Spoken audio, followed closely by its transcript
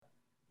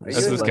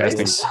That's his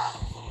casting.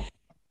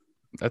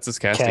 That's his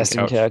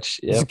casting couch.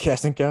 Yeah,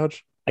 casting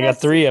couch. I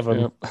got 3 of them.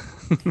 Yep.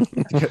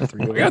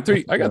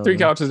 I I got three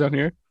couches down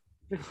here.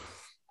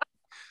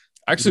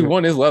 Actually,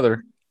 one is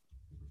leather.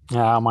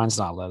 No, mine's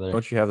not leather.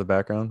 Don't you have the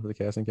background for the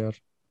casting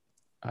couch?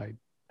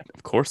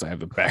 Of course, I have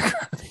the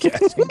background of the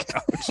casting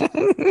couch.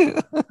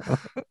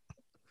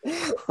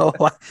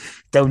 Oh,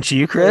 don't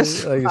you,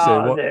 Chris? Like you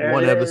said,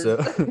 one episode.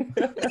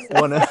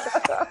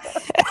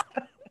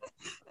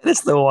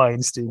 It's the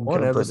Weinstein.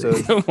 One Company. episode.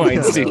 The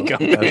Weinstein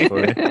Company.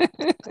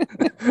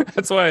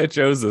 That's why I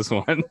chose this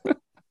one.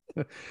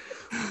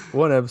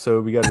 One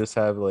episode, we got to just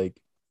have like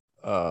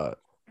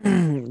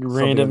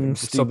random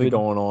something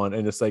going on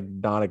and just like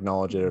not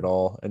acknowledge it at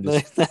all, and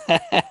just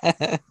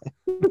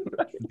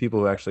people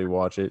who actually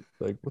watch it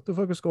like, what the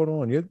fuck is going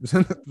on? Was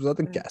that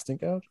the casting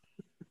couch?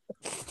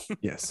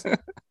 Yes,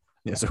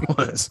 yes, it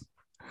was.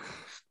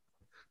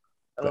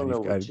 I don't know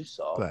what you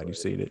saw. Glad you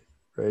seen it,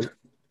 right?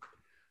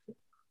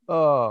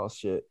 Oh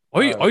shit!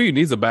 All you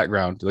need is a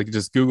background. Like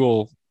just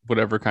Google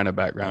whatever kind of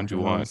background you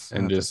want,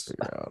 and just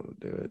figure out how to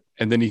do it.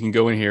 And then you can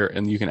go in here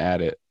and you can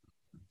add it.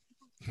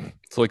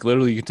 So like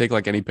literally, you can take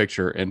like any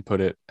picture and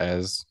put it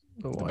as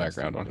the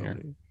background on here.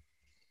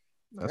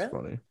 That's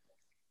funny.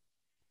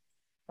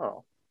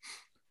 Oh.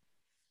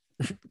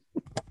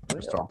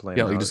 Start playing.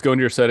 Yeah, like just go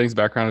into your settings,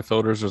 background and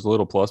filters. There's a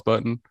little plus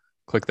button.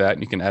 Click that,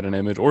 and you can add an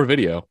image or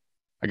video.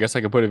 I guess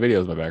I could put a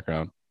video as my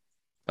background.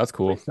 That's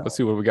cool. Let's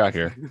see what we got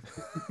here.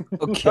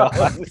 Oh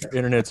God,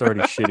 Internet's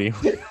already shitty.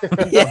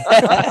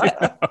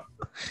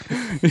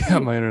 Yeah,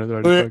 my internet's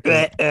already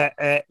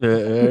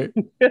fucking.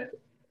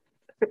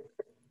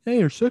 Hey,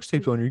 there's sex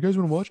tapes on here. You guys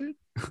want to watch it?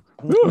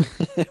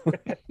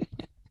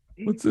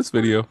 What's this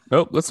video?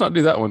 Nope, let's not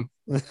do that one.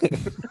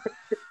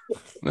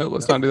 No,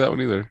 let's not do that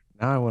one either.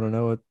 Now I want to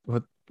know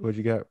what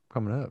you got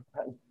coming up.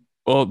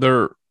 Well,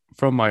 they're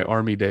from my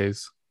army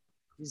days.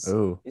 He's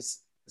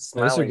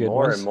smiling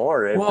more ones. and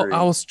more. Well,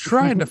 I was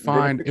trying to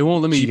find. It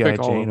won't let me pick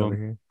all of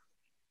them.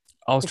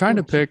 I was trying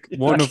to pick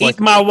one of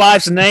keep my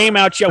wife's name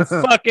out your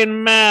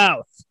fucking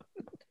mouth.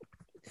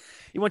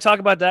 You want to talk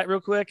about that real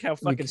quick? How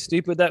fucking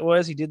stupid that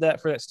was. He did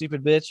that for that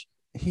stupid bitch.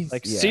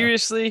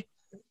 Seriously,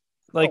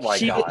 like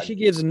she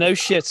gives no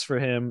shits for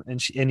him,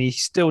 and he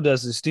still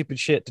does this stupid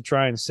shit to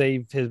try and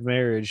save his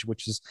marriage,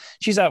 which is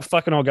she's out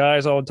fucking all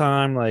guys all the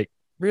time. Like,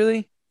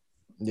 really?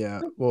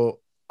 Yeah. Well,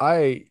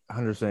 I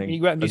 100%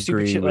 you go out and do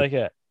stupid shit like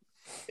that.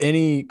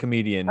 Any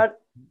comedian,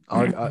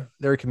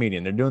 they're a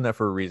comedian. They're doing that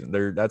for a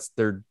reason. That's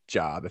their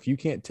job. If you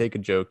can't take a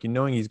joke,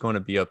 knowing he's going to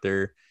be up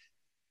there,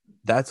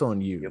 that's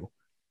on you.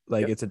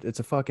 Like it's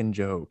a fucking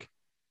joke.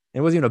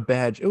 It wasn't even a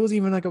bad. It wasn't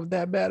even like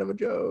that bad of a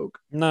joke.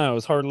 No, it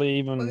was hardly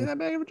even. It wasn't that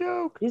bad of a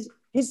joke.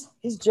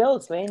 He's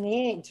jealous, man.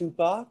 He ain't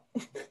Tupac.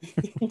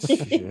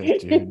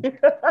 Shit, dude.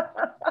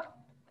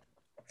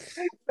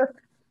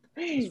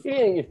 He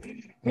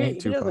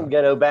doesn't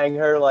ghetto bang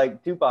her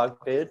like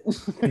Tupac did.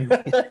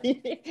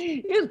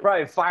 He was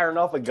probably firing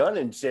off a gun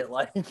and shit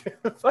like.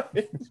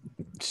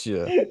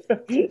 Shit.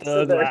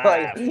 So they're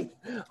like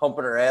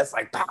humping her ass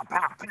like pow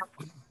pow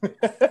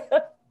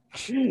pow.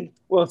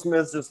 Will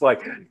Smith's just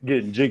like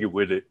getting jiggy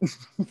with it.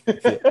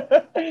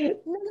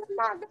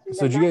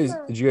 So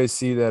did you guys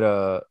see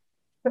that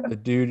the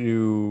dude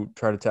who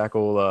tried to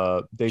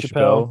tackle Dave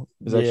Chappelle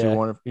is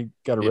actually he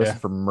got arrested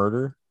for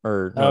murder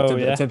or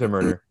attempted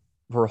murder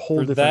for a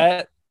whole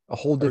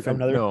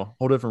different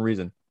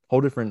reason,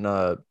 whole different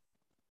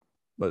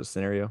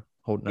scenario.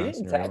 He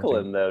didn't tackle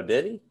him though,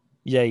 did he?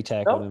 Yeah, he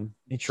tackled him.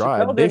 He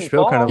tried. Chappelle Dave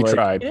Chappelle kind of he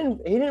tried. He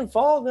didn't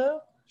fall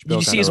though. Did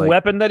you see his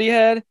weapon that he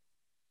had?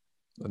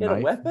 He had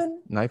a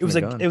weapon? Knife.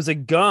 It was a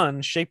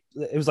gun shaped.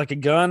 It was like a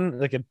gun,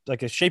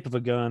 like a shape of a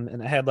gun,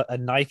 and it had a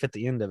knife at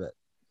the end of it.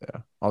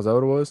 Yeah. Oh, is that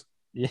what it was?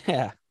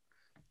 Yeah.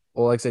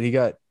 Well, like I said, he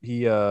got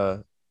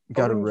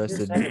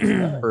arrested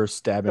for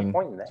stabbing,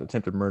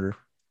 attempted murder,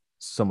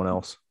 someone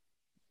else.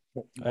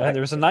 There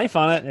was a knife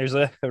on it. There's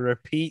a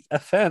repeat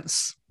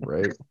offense.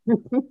 Right.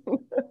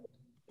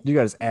 You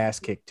got his ass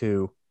kicked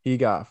too. He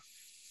got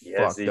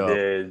fucked up.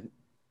 Did.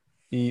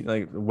 He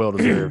like well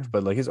deserved,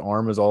 but like his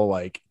arm was all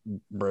like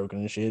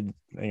broken and shit,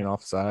 hanging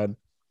off the side.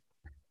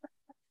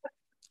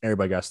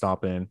 Everybody got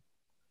stopped in.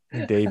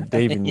 Dave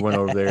even went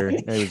over there.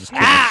 And he was just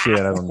kicking the shit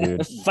out of him,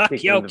 dude.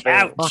 Fuck your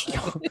couch.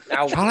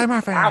 Charlie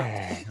Murphy.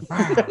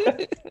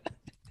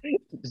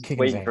 Just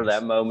waiting for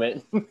that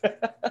moment.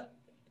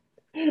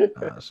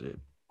 Oh shit.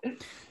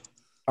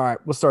 All right,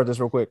 we'll start this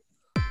real quick.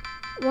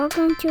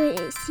 Welcome to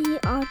a Sea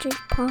Aldrich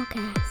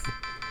podcast.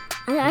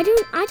 I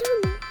don't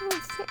know how to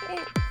say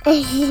it.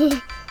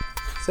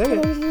 Say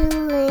it.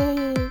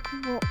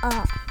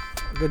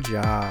 Good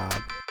job.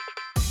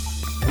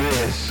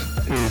 This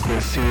is the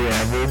Sea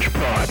Average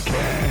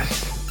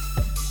Podcast.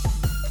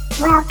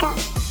 Welcome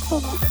to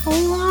the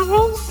Sea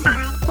Average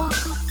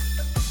Podcast.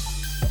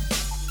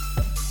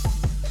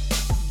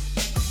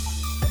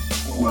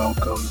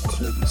 Welcome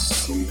to the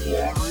Sea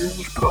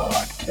Average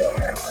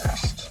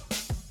Podcast.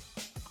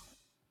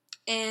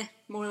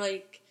 More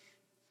like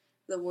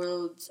the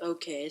world's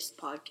okayest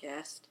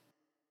podcast.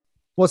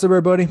 What's up,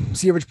 everybody?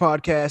 Sea Average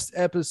Podcast,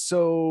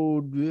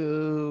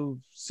 episode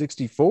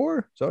 64.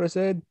 Is that what I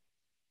said?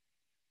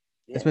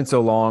 Yeah. It's been so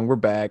long. We're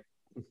back.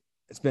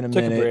 It's been a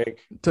minute.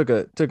 Took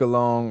a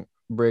long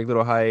break,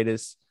 little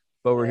hiatus,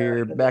 but we're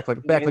here, back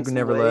like we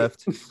never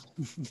left.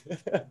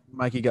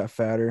 Mikey got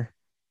fatter.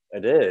 I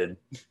did.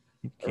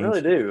 I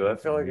really do. I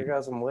feel like I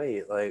got some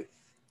weight. Like,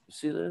 you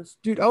see this,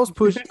 dude? I was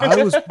pushing.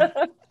 I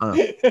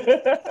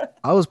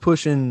was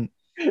pushing.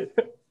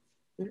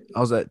 I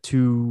was at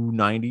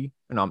 290.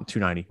 No, I'm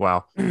 290.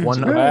 Wow.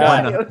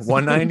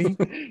 190.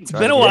 It's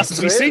been a while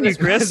since we've seen you,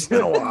 Chris. It's been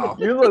a while.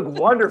 You look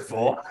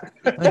wonderful.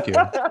 Thank you.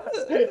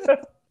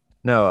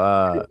 No,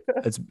 I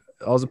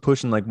was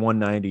pushing like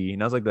 190,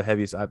 and that was like the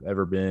heaviest I've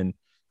ever been.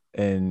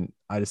 And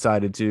I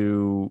decided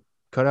to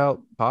cut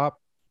out pop.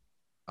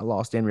 I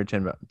lost damn near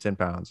 10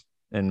 pounds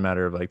in a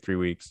matter of like 3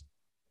 weeks.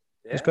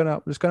 Yeah. Just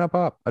cut out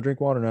pop. I drink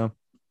water now.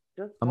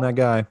 I'm that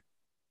guy.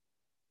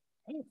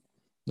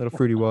 Little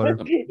fruity water.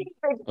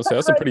 I'll say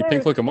that's a pretty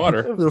pink looking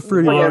water. Little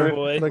fruity water.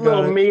 Boy.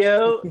 Little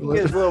Mio.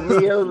 His little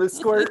Mio, the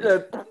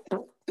squirt.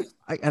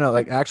 I know,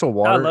 like actual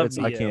water. I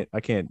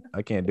can't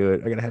do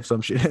it. I gotta have some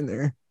shit in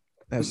there.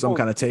 Have some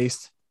kind of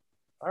taste.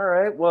 All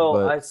right.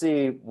 Well, I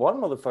see one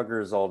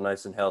motherfucker is all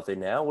nice and healthy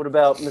now. What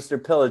about Mr.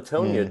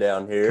 Pelotonia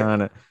down here?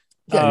 Kind of.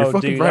 Yeah, you're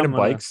fucking riding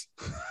bikes.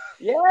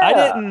 Yeah,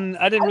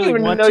 I didn't really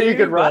even want know to. You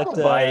could ride a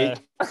bike.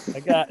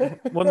 I got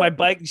when my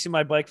bike. You see,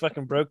 my bike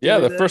fucking broke. Yeah,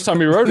 the first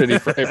time you rode it,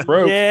 it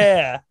broke.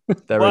 Yeah.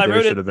 I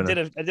rode it.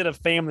 I did a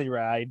family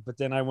ride, but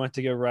then I went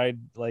to go ride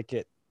like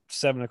at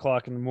 7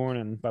 o'clock in the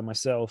morning by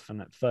myself,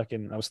 and I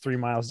was 3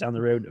 miles down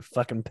the road. The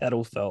fucking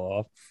pedal fell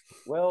off.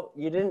 Well,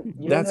 you didn't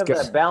have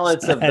that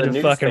balance of the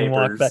newspapers. Fucking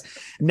walk back.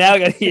 Now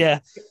I'm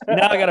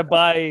gonna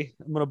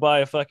buy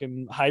a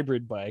fucking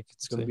hybrid bike.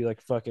 It's gonna be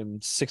like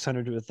fucking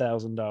 $600 to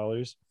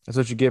 $1,000. That's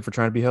what you get for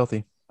trying to be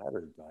healthy.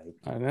 Hybrid bike.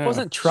 I know. I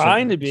wasn't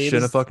trying to be.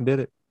 Shouldn't have fucking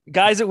did it.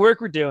 Guys at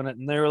work were doing it,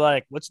 and they were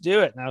like, "Let's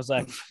do it." And I was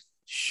like,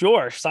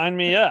 "Sure, sign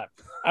me up.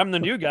 I'm the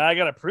new guy. I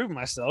gotta prove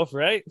myself,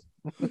 right?"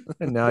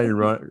 And now you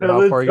run.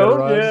 How far you gotta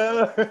ride?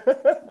 Yeah.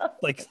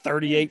 Like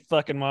 38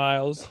 fucking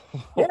miles.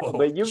 Yeah,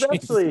 but you've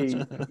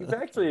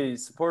actually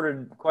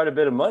supported quite a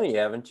bit of money,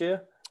 haven't you?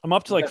 I'm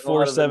up to like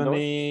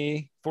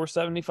 470,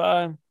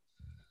 475. Yeah,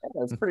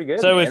 that's pretty good.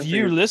 So if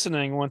you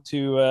listening want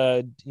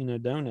to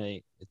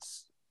donate,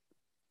 it's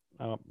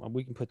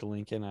we can put the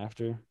link in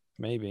after.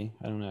 Maybe.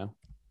 I don't know.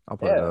 I'll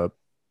put it up.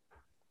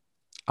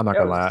 I'm not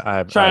gonna lie. I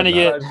have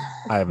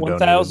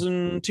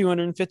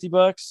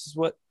 $1,250 is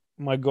what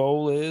my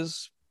goal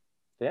is.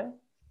 Yeah.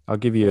 I'll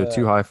give you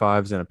 2 high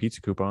fives and a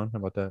pizza coupon. How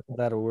about that?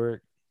 That'll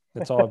work.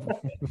 That's all.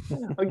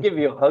 I'll give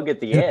you a hug at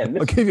the end.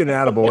 I'll give you an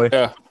attaboy.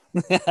 Yeah.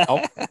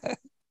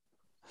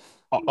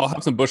 I'll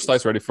have some bush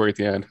lights ready for you at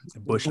the end.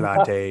 Bush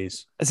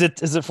lattes. Is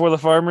it for the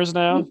farmers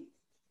now?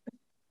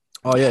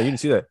 Oh yeah, you can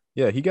see that.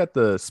 Yeah, he got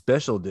the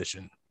special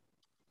edition.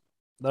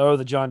 Oh,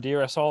 the John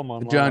Deere. I saw them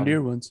on the John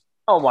Deere ones.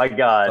 Oh my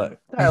God!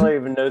 Tyler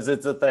even knows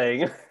it's a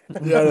thing.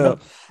 Yeah,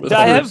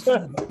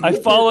 I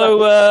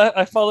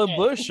follow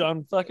Bush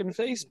on fucking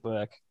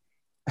Facebook.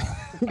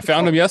 I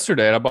found him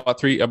yesterday, and I bought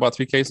three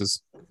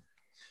cases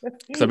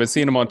because I've been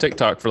seeing them on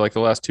TikTok for like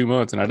the last 2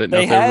 months, and I didn't know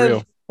if they were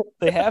real.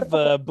 They have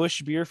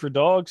Bush beer for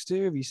dogs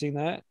too. Have you seen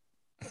that?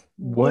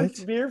 What? Bush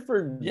beer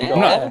for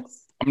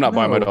dogs? I'm not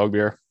buying my dog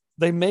beer.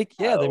 They make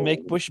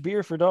Bush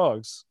beer for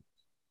dogs.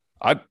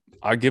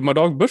 I give my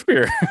dog Bush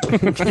beer.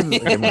 Give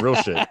him real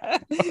shit.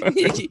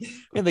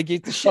 And they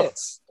get the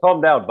shits.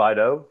 Calm down,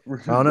 Bido.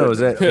 I don't know. Is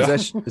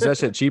that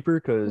shit cheaper?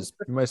 Because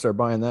you might start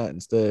buying that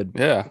instead.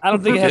 Yeah. I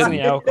don't think it has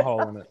any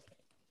alcohol in it.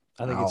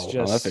 I think it's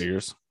just. That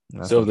figures.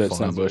 So that's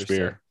not Bush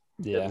beer.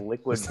 Yeah.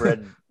 Liquid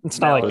bread.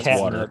 It's not like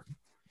catnip. Water.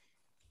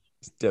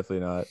 It's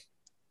definitely not.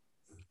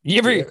 You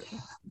ever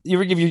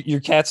give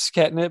your cats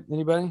catnip?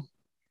 Anybody?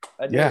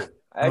 I do. Yeah.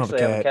 I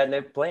actually have a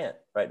catnip plant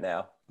right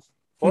now.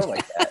 For my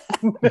cat.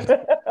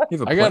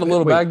 I got a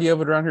little baggie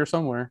of it around here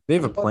somewhere. They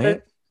have a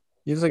plant?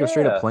 You just like a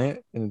straight up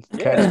plant, and the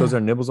cat just goes there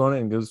and nibbles on it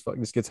and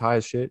just gets high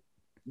as shit.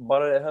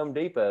 Bought it at Home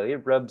Depot. He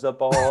rubs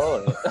up all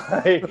on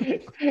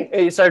it.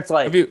 He starts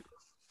like. Have you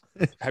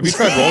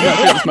tried rolling that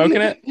shit and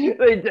smoking it?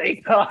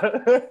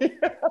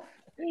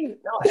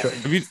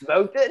 Have you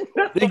smoked it?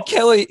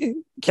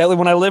 Kelly,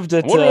 when I lived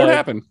at what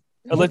happened?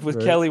 I lived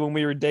with Kelly when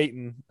we were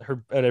dating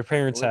at her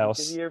parents'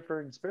 house. Year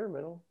for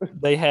experimental.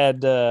 They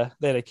had a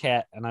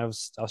cat, and I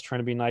was trying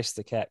to be nice to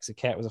the cat because the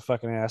cat was a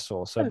fucking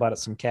asshole. So I bought it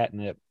some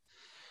catnip,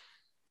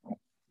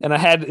 and I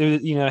had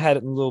it in a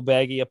little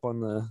baggie up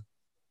on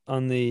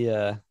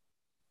the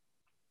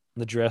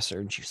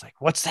dresser, and she was like,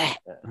 "What's that?"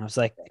 And I was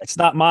like, "It's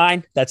not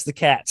mine. That's the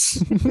cat's."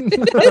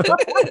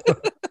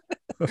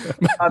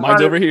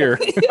 Mine's over here.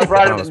 I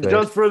brought it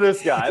just for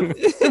this guy.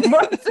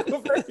 Mine's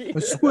over here. I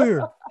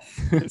swear.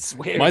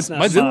 Mine's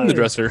in the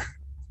dresser.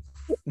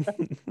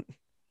 Like,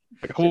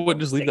 I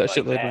wouldn't just leave that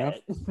shit laid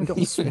around.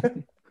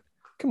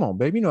 Come on,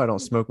 baby. You know I don't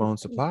smoke my own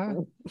supply.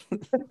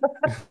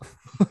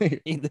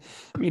 I mean,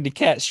 the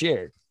cat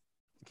shared.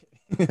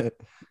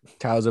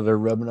 Kyle's over there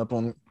rubbing up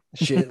on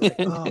shit. Like,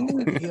 oh,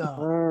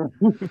 yeah.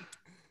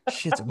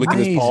 Shit's amazing.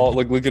 Licking his paw,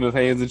 like licking his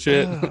hands and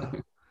shit.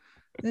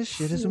 This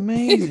shit is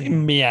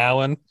amazing.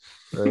 Meowing.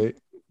 Right?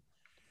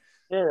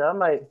 Yeah, I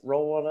might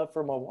roll one up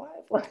for my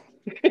wife.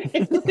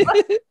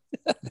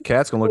 The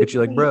cat's gonna look at you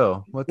like,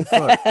 bro, what the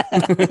fuck?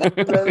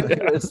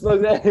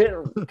 Smoke that.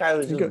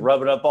 Kyler's just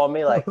rubbing up on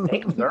me like, hey,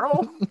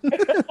 girl.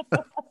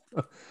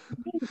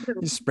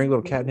 You sprinkle a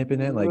little catnip in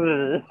it, like,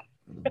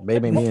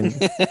 baby,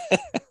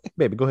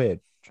 baby, go ahead,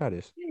 try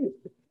this.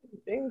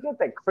 You got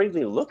that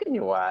crazy look in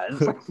your eyes.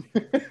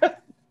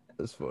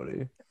 That's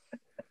funny.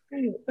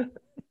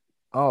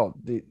 Oh,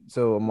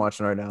 so I'm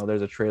watching right now.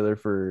 There's a trailer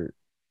for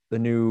the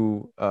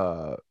new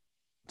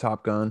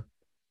Top Gun.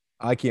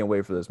 I can't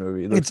wait for this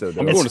movie. It looks so dope.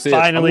 I'm going to see it.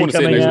 I'm finally going to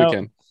see it coming next out.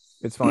 weekend.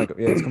 It's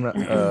finally, yeah, it's coming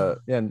out.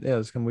 Yeah,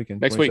 it's coming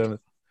weekend. Next week. 27th.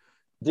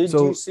 Did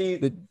you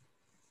see?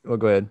 Well,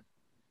 go ahead.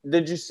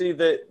 Did you see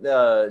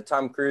that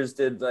Tom Cruise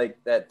did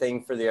like that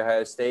thing for the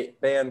Ohio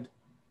State band?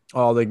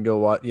 Oh, they can go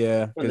watch.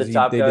 Yeah, because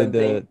they did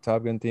the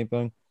Top Gun theme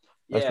thing.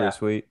 That's pretty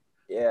sweet.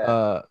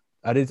 Yeah.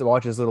 I did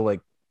watch this little,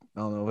 like, I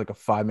don't know, like a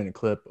 5-minute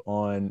clip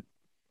on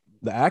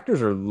the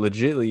actors are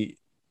legitimately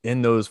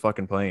in those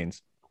fucking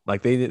planes.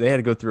 Like they had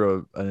to go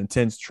through an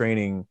intense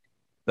training,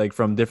 like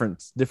from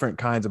different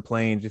kinds of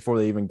planes before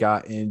they even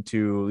got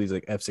into these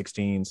like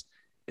F-16s,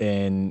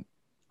 and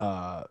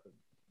had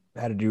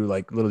to do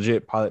like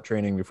legit pilot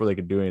training before they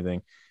could do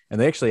anything.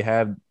 And they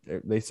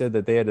said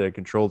that they had to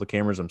control the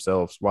cameras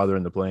themselves while they're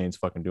in the planes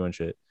fucking doing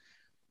shit.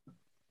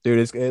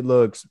 Dude, it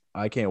looks,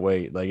 I can't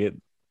wait. Like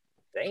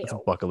it's a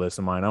bucket list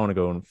of mine. I want to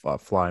go and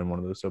fly in one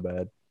of those so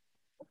bad.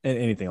 And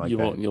anything like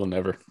that. You'll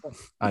never.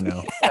 I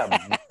know.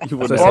 You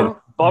would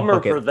Bummer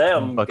for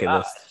them. Bucket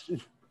list.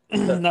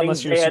 Not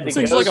unless you're This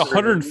thing's like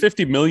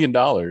 $150 million.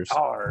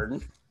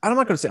 Hard. I'm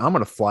not going to say I'm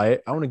going to fly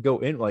it. I want to go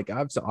in. Like,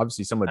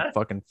 obviously, someone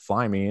fucking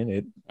fly me in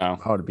it. Oh.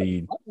 I would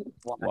be.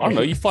 I don't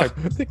know. You fly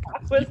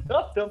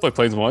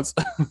planes once.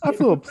 I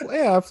flew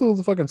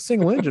the fucking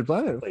single engine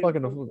planet,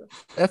 fucking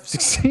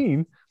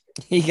F-16.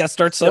 You got to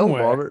start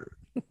somewhere.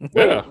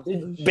 Yeah.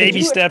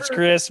 Baby steps,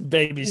 Chris.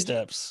 Baby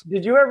steps.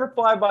 Did you ever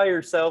fly by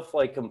yourself,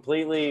 like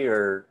completely,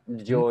 or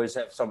did you always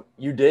have some?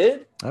 You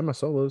did? I had my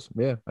solos.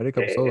 Yeah, I did a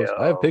couple solos.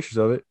 I have pictures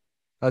of it.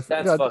 I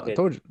told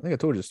you. I think I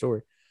told you the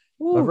story.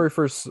 Woo. My very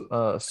first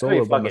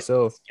solo by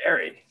myself.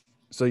 Scary.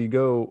 So you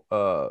go.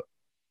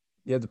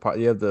 You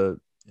have the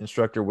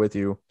instructor with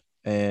you,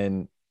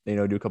 and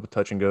do a couple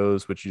touch and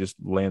goes, which you just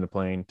land the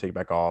plane, take it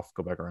back off,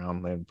 go back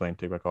around, land the plane,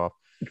 take it back off.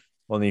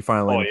 Well, then you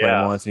finally land the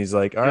plane once, and he's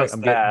like, "All right,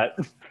 just that."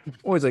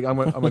 He's like, "I'm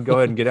gonna go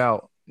ahead and get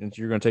out, and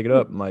you're gonna take it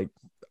up." I'm like,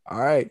 "All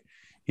right."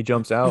 He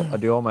jumps out. I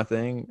do all my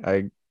thing.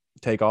 I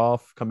take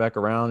off, come back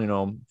around.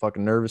 I'm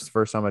fucking nervous the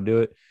first time I do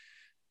it.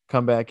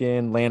 Come back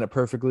in, land it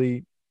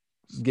perfectly,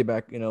 get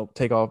back,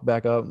 take off,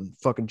 back up, and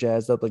fucking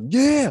jazzed up, like,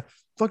 yeah,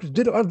 fucking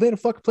did it. I landed a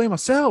fucking plane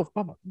myself.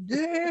 I'm like,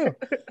 yeah.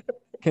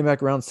 Came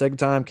back around the second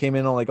time, came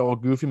in all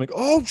goofy. I'm like,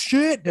 oh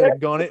shit,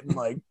 gun it, and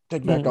like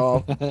take it back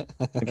off.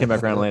 And came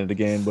back around and landed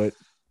again, but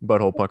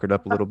butthole puckered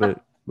up a little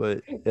bit.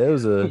 But it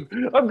was I'm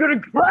gonna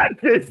crack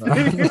this.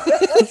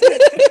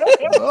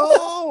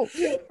 Oh,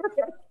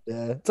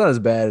 yeah, it's not as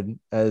bad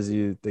as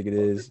you think it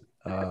is.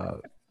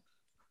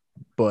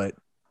 But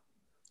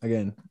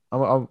again,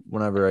 I'll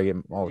whenever I get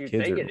all the kids.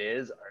 You think it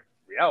is?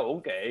 Yeah,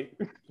 okay.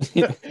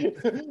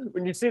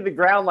 When you see the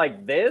ground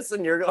like this,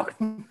 and you're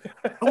going,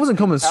 I wasn't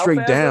coming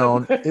straight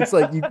down. It's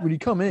like when you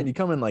come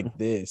in like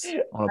this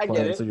on a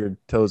plane, so your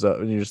toes up,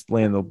 and you just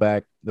land the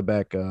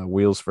back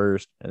wheels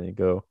first, and then you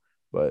go.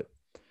 But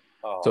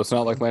so it's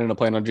not like landing a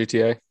plane on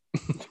GTA.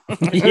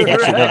 Actually,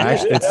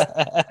 it's,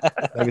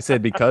 like I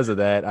said, because of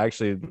that, I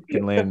actually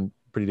can land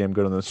pretty damn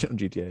good on the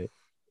GTA.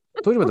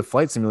 I told you about the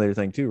flight simulator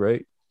thing too,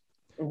 right?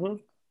 Mm-hmm.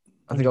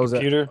 I think I was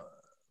computer.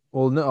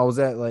 Well, no, I was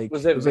at like.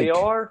 Was it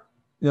VR?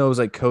 No, it was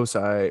like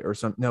COSI or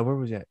something. No, where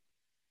was that?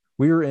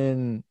 We were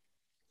in,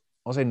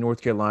 I'll say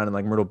North Carolina,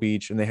 like Myrtle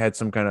Beach, and they had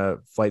some kind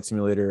of flight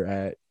simulator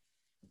at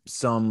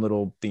some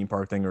little theme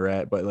park thing we're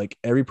at. But like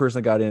every person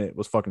that got in it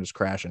was fucking just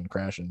crashing.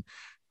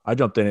 I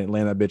jumped in it and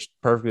landed that bitch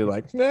perfectly.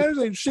 Like, man,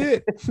 this ain't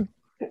shit. I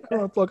don't know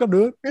what the fuck I'm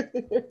doing.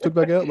 Took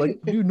back out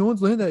like, dude, no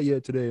one's landed that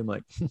yet today. I'm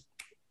like,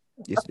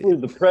 yes,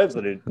 the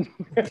president.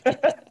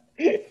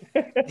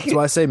 That's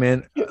why I say,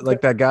 man,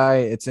 like that guy,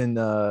 it's in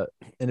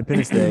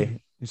Independence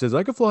Day. He says,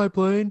 I can fly a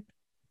plane.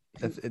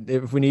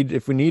 If we need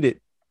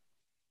it,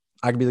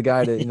 I can be the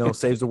guy that,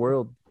 saves the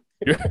world.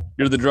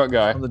 You're the drunk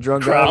guy. I'm the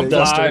drunk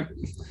guy.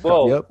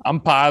 Whoa. Yep.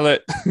 I'm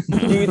pilot.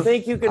 Do you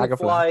think you can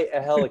fly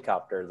a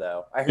helicopter,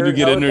 though? I heard you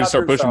get in there and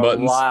start pushing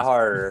buttons. A lot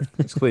harder.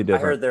 It's completely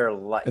different. I heard they're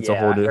it's a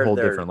whole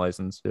different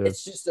license. Yeah.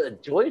 It's just a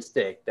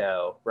joystick,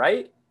 though,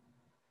 right?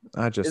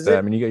 Not just that.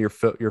 I mean, you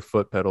got your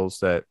foot pedals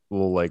that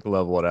will like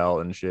level it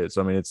out and shit.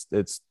 So I mean, it's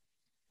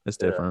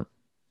different.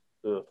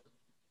 Ugh.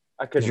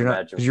 I couldn't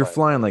imagine because you're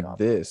flying like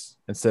this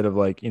instead of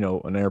like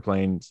an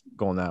airplane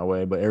going that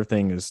way, but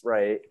everything is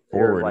right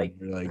forward.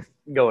 You're like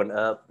going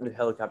up. The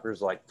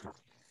helicopter's like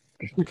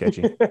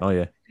catchy. Oh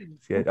yeah.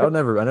 I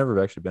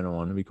never actually been on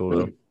one. It'd be cool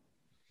though.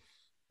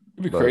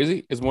 It'd be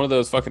crazy. It's one of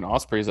those fucking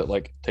Ospreys that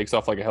like takes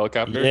off like a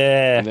helicopter,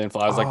 yeah, and then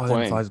flies like a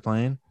plane. Flies a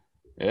plane.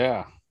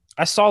 Yeah.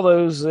 I saw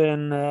those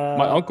in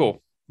My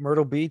uncle.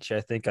 Myrtle Beach.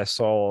 I think I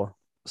saw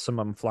some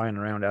of them flying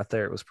around out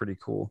there. It was pretty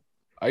cool.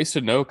 I used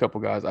to know a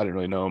couple guys. I didn't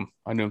really know them.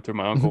 I knew them through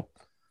my uncle.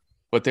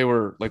 But they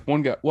were like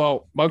one guy.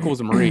 Well, my uncle was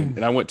a Marine,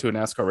 and I went to a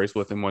NASCAR race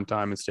with him one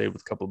time and stayed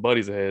with a couple of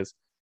buddies of his.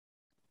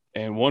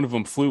 And one of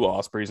them flew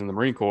Ospreys in the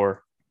Marine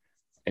Corps,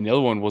 and the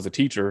other one was a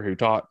teacher who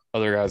taught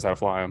other guys how to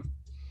fly them.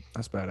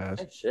 That's badass.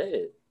 That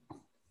shit.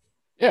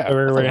 Yeah,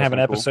 We're I thought gonna that have an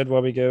was cool. episode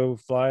while we go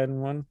fly in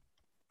one.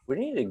 We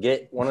need to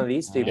get one of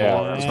these people Yeah,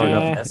 on. it's hard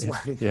enough. That's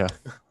why- Yeah.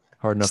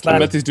 Hard enough. Slap I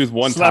to met these dudes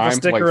one Slap a time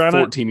sticker like on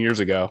it. 14 years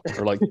ago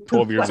or like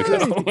 12 years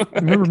ago.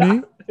 Remember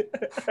me?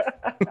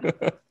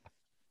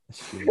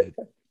 Shit.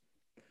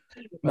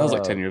 That was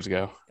like 10 years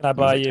ago. Can I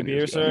buy That was you a 10 beer,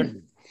 years ago.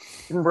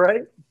 sir?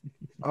 Right?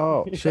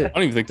 Oh shit! I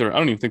don't even think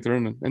they're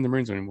in the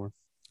Marines anymore.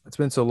 It's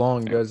been so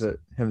long, you guys that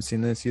haven't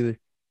seen this either.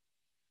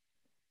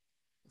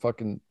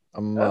 Fucking,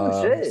 I'm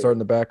shit. starting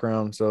the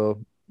background,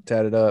 so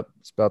tatted up.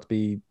 It's about to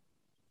be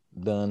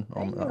done.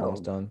 Damn.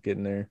 Almost done.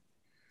 Getting there.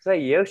 Is that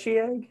Yoshi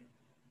egg?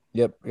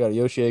 Yep, I got a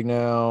Yoshi egg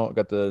now. I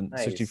got the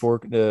Nice.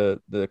 64,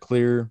 the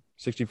clear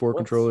 64 What's-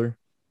 controller.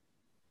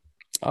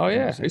 Oh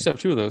yeah, I used to have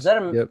two of Is those.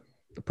 that a? Yep,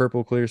 the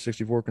purple clear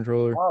 64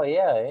 controller. Oh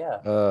yeah.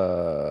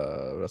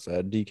 What's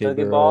that? DK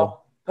Girl.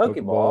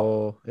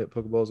 Pokeball. Yep,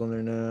 Pokeball's on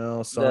there now.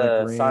 The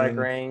Sonic Ring. Sonic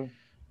Ring.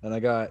 And I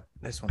got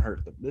this one hurt.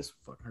 This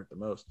fucking hurt the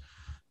most.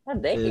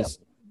 God damn. Is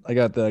I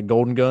got the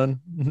golden gun.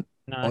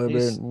 Only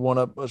Nice. been one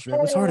up.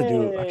 It's hard to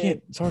do. I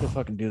can't. It's hard to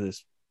fucking do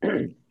this. Get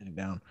it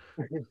down.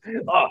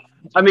 Oh,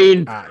 I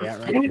mean, Yeah,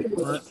 right.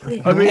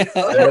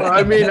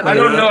 I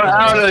don't know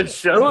how to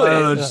show I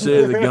don't know what to it.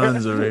 say. The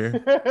guns over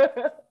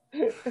here.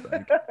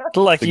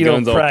 Like The you don't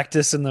guns all-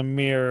 practice in the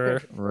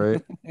mirror.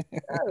 Right.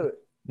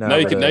 Now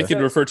you can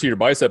refer to your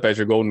bicep as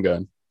your golden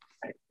gun.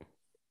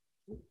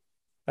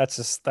 That's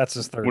his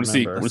third Want to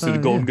see? member. Want to see the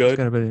golden gun?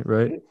 Kind of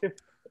right.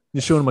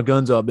 You're showing my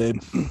guns out,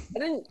 babe.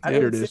 I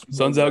There didn't it is. see the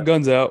Suns golden out,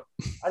 guns out.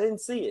 gun. I didn't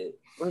see it.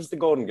 Where's the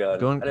golden gun?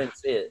 Golden- I didn't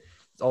see it.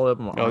 It's all up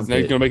in my Oh, now armpit.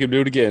 you're gonna make him do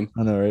it again.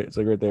 I know, right? It's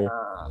like right there.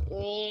 Ah,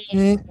 It's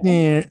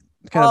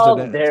kind of Oh, upside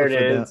down. there it It's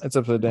upside down. is. It's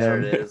upside there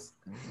down. it is.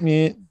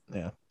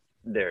 Yeah,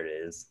 There it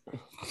is.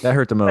 that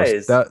hurt the most.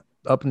 Nice. That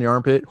up in the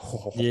armpit.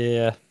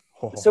 Yeah.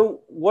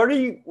 So what are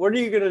you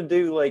gonna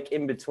do like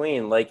in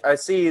between? Like I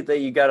see that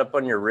you got up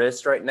on your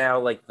wrist right now,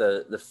 like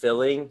the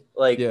filling.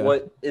 Like Yeah.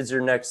 what is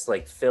your next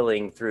like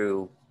filling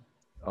through?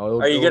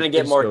 Oh, Are you gonna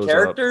get more goes up.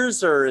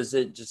 characters, or is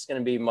it just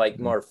gonna be like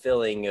more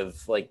filling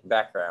of like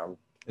background?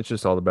 It's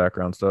just all the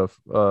background stuff.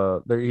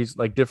 There he's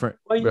like different.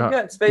 Well, you behind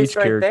got space each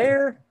right character.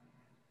 there.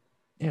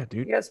 Yeah,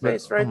 dude. You got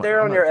space But right I'm there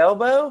not- on I'm your not-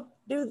 elbow.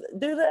 Do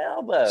the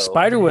elbow.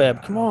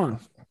 Spiderweb. Come on.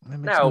 That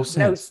makes No, no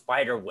sense.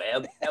 spider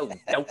web. No,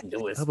 don't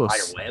do a Elbow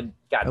spider web.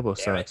 God elbow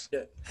damn sucks.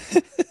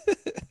 it.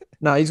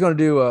 No, he's gonna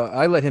do.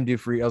 I let him do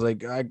free. I was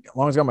like, as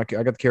long as I got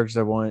the characters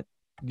I want.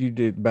 You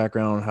do the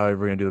background. However,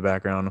 we're gonna do the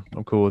background.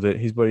 I'm cool with it.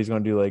 He's gonna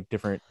do like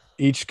different.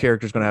 Each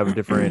character's gonna have a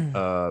different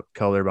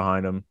color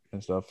behind them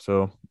and stuff.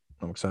 So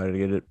I'm excited to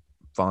get it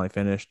finally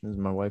finished. And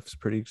my wife's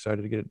pretty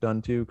excited to get it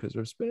done too because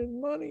they're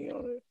spending money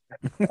on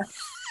it.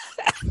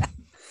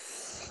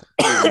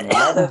 You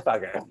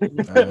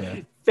motherfucker.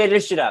 Yeah.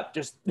 Finish it up.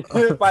 Just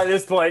by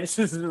this point,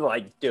 just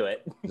like do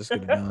it. Just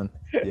get it done.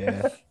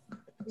 Yeah,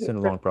 it's been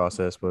a long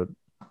process, but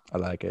I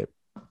like it.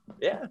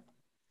 Yeah.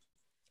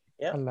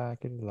 I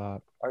like it a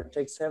lot. Art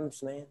takes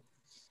stems, man.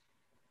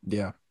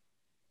 Yeah.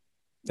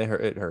 It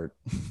hurt. It hurt.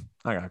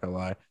 I'm not gonna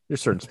lie.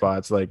 There's certain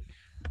spots like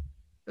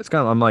it's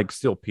kind of I'm like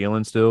still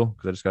peeling still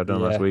because I just got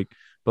done last Yeah. week.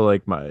 But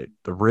like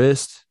the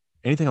wrist,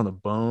 anything on the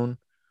bone,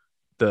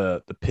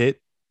 the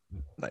pit,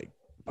 like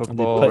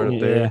Pokeball right up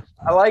there.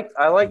 I like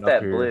And up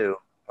that here. blue.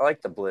 I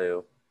like the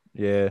blue.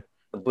 Yeah,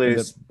 The blue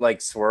Is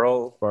like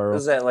swirl. Spiral.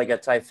 Is that like a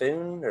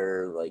typhoon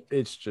or like?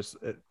 it's just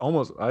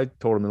almost. I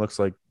told him it looks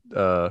like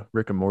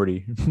Rick and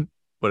Morty,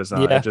 but it's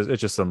not. Yeah.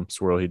 It's just some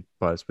swirl he'd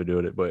possibly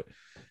doing it. But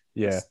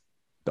yeah,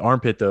 the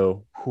armpit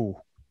though,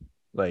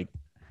 like.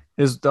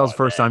 That was the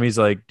first time he's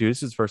like, dude,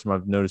 this is the first time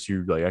I've noticed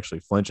you like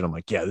actually flinch. And I'm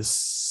like, yeah, this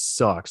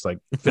sucks. Like,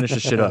 finish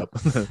this shit up.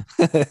 Go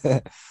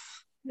ahead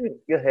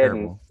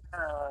Terrible.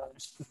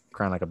 and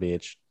Crying like a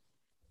bitch.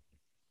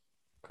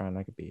 Crying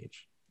like a bitch.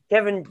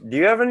 Kevin, do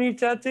you have any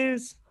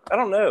tattoos? I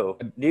don't know.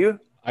 Do you?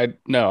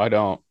 No, I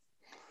don't.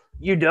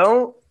 You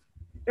don't?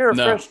 You're a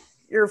No.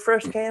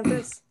 fresh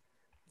campus.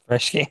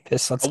 Fresh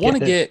campus. Let's I want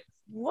to it. get,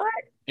 What?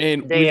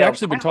 and we've Damn,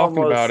 actually been I talking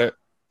almost- about it.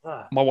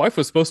 Ah, My wife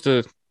was supposed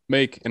to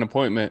make an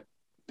appointment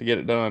to get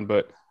it done,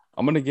 but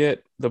I'm gonna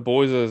get the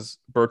boys'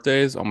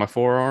 birthdays on my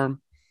forearm,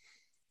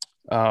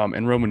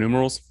 in Roman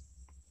numerals.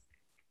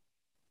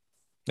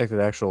 Like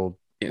the actual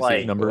Can't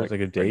Like- see, numbers, but, like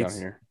a right down dates.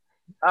 here,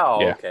 Oh,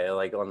 Yeah. okay.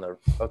 Like on the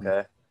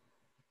okay,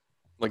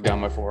 like down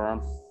my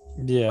forearm,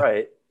 Yeah.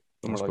 right.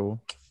 somewhere That's like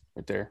cool.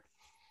 right there.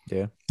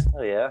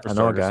 Oh yeah. For I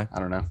know a starters. guy. I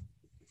don't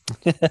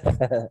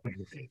know.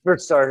 For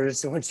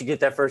starters, once you get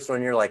that first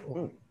one, you're like,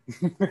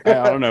 I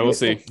don't know. We'll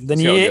see. Then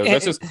See how it you- goes.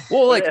 That's just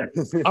like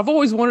I've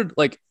always wanted.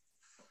 Like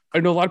I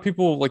know a lot of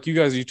people like you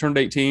guys. You turned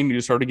 18, you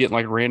just started getting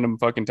like random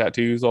fucking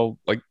tattoos all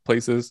like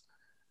places.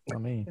 I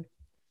mean,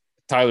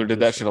 Tyler did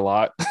that shit a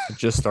lot.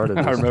 Just started.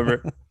 I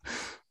remember.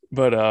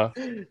 But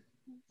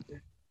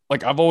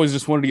like I've always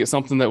just wanted to get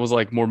something that was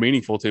like more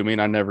meaningful to me,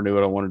 and I never knew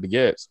what I wanted to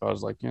get. So I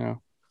was like, I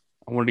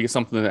wanted to get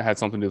something that had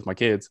something to do with my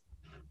kids.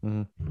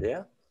 Mm-hmm.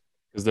 Yeah,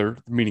 because they're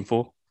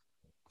meaningful.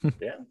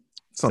 Yeah,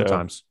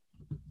 sometimes.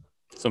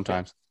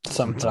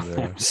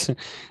 Sometimes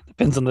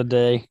depends on the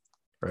day,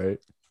 right?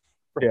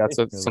 Yeah, that's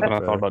something I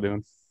thought about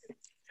doing.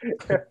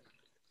 Like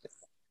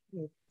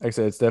I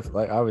said, it's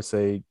definitely. Like I would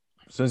say,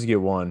 as soon as you get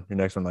one, your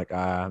next one, like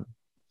I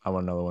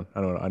want another one.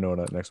 I know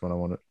that next one I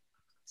want it.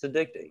 It's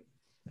addicting.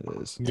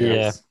 It is.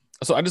 Yeah.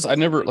 So I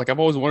never like I've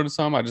always wanted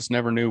some. I just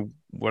never knew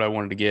what I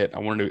wanted to get. I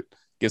wanted to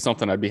get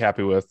something I'd be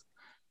happy with.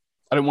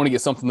 I didn't want to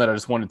get something that I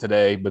just wanted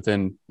today, but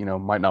then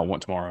might not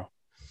want tomorrow.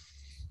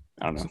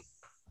 I don't know.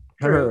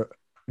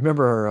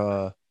 Remember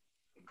our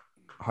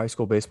high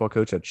school baseball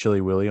coach had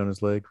Chili Willy on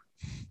his leg?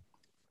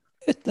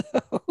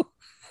 No.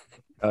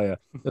 Oh yeah,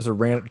 there's a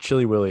random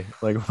Chili Willy.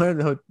 Like what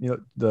was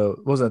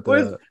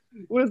that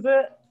was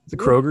that the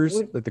Kroger's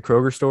like the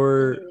Kroger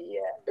store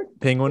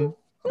penguin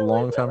a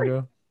long time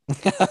ago?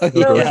 The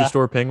grocery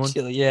store penguin.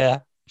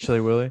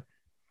 Chili Willy.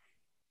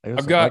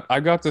 I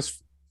got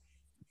this.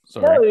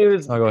 Sorry. No, it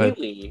was go ahead.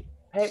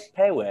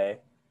 Payway.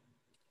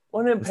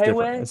 Wasn't it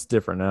Payway? It's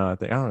different now. I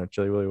think I don't know what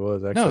Chili Willy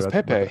was actually. No, it's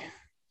Pepe.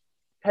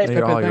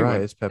 You're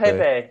right. It's Pepe.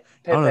 Pepe.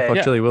 I don't know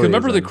if Chili Willy.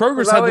 Remember the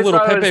Kroger's had the little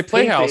Pepe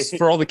Playhouse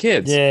for all the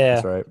kids. Yeah,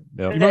 that's right. Yep.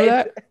 You remember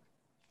that?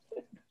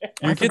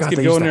 Your kids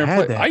could go in there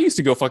and play. I used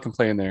to go fucking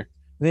play in there.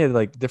 They had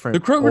like different.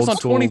 The Kroger's on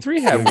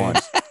 23 had one.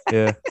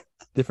 Yeah,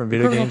 different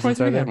video games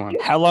inside there.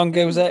 How long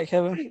ago was that,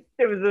 Kevin?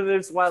 It was in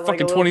this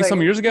fucking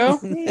 20-some years ago.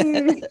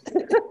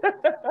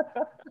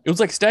 It was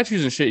like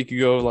statues and shit. You could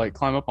go like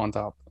climb up on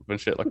top of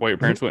and shit, like while your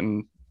parents went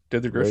and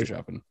did their grocery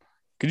shopping.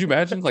 Could you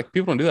imagine? Like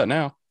people don't do that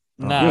now.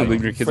 No,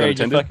 leave your kids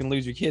unattended. You fucking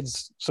lose your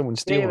kids. Someone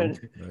steal them.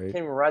 Can't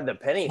even ride the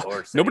penny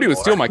horse. Nobody would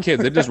steal my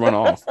kids. They just run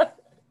off.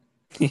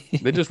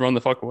 They just run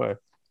the fuck away.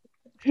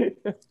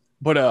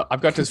 But I've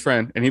got this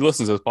friend, and he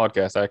listens to this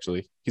podcast.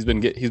 Actually, he's been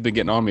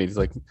getting on me. He's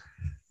like,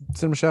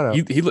 send him a shout out.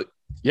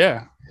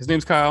 Yeah, his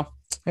name's Kyle.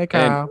 Hey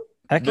Kyle.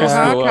 Hi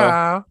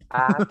Kyle.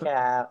 Hi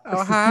Kyle.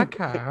 Oh hi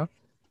Kyle.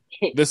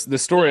 This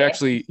story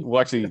actually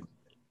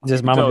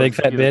Is mom a big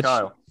fat bitch?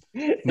 Kyle.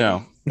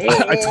 No.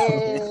 I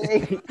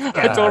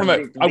told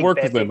him I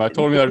worked with him. I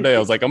told him the other day, I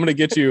was like, I'm gonna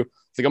get you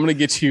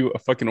a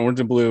fucking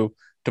orange and blue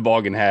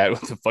toboggan hat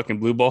with a fucking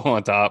blue ball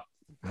on top.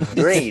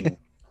 Green.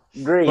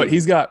 But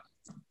he's got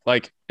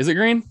like, is it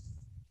green?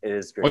 It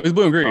is green. Oh, it's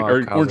blue and green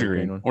or Kyle's orange and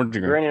green. Orange and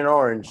green. Green and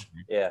orange.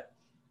 Yeah.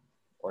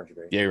 Orange and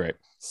green. Yeah, you're right.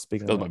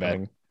 Speaking that was my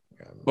bad.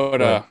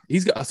 But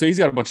he's got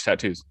a bunch of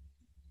tattoos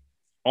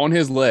on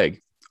his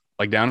leg,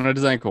 like down at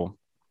his ankle.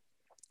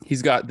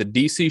 He's got the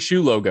DC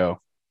shoe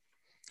logo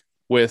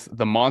with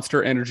the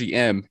Monster Energy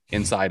M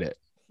inside it.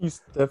 He's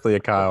definitely a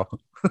Kyle.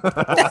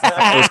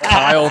 Most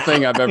Kyle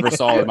thing I've ever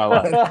saw in my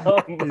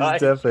life. He's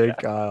definitely a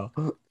Kyle.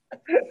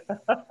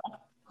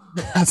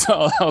 That's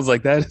all. I was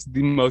like, that is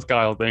the most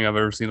Kyle thing I've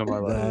ever seen in my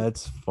life.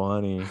 That's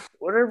funny.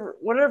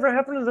 Whatever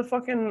happened to the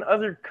fucking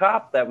other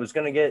cop that was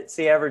going to get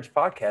C Average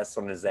podcast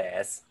on his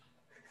ass?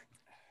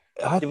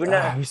 Did we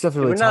not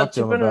talk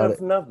to him about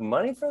enough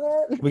money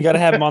for that? We got to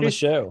have him on the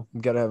show.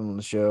 We got to have him on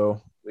the show.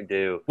 We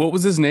do. What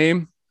was his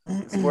name?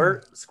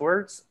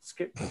 Squirts?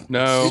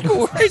 No.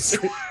 Squirts.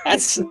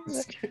 That's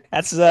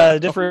a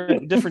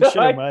different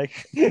show,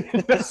 Mike.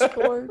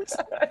 Squirts.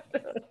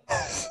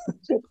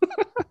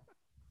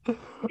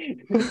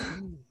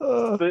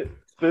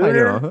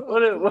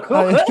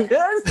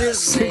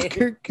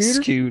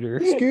 Scooter?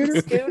 What is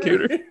his name?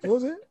 Scooter. What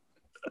was it?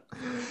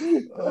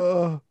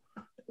 Oh,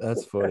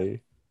 that's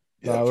funny.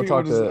 Yeah, we'll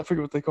talk to. I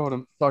forget what they called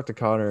him. Talk to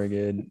Connor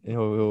again.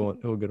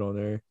 He'll get on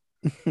there.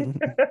 I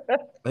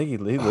think he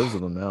lives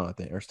with them now. I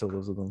think, or still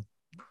lives with them.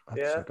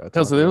 Yeah.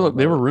 So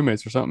they were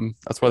roommates or something.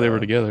 That's why they were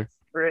together.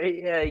 Right?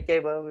 Yeah. He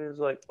came up. He was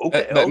like,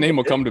 "Okay." That name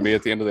will come to me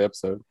at the end of the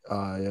episode.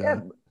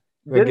 Yeah.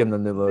 We're giving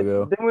them the new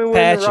logo. Then we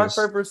win the rock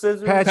paper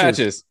scissors.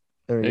 Patches.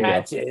 There you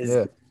go.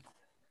 Yeah.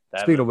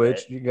 Speaking of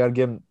which, you gotta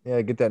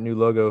get that new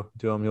logo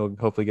to him. He'll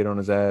hopefully get on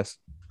his ass.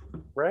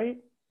 Right.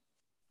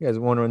 You guys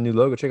want a new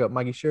logo? Check out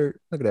Mikey's shirt.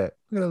 Look at that.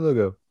 Look at that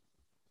logo.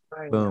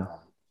 Right. Boom.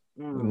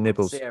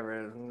 Nipples.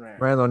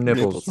 Right on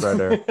nipples right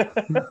there.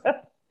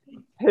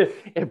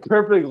 It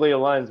perfectly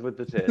aligns with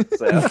the tits.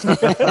 So.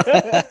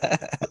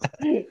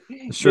 The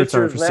shirts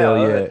aren't for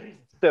sale yet.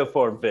 Still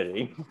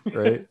form-fitting.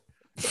 Right?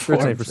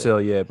 Shirts ain't for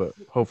sale yet, but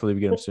hopefully we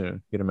get them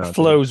soon. Get them out.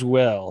 Flows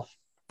well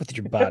with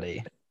your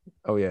body.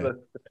 Oh, yeah.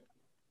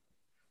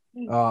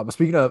 But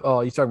speaking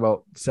of, you talk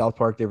about South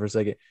Park there for a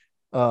second.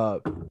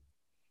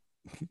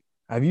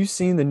 Have you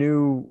seen the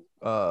new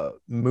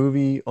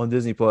movie on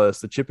Disney Plus,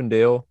 the Chip and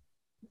Dale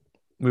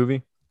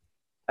movie?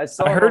 I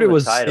heard it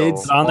was.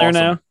 It's on there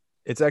now.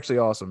 It's actually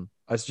awesome.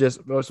 I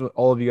suggest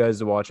all of you guys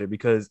to watch it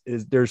because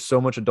there's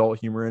so much adult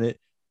humor in it.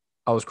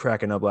 I was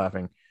cracking up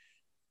laughing.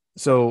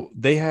 So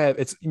they have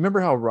you remember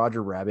how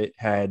Roger Rabbit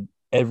had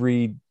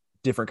every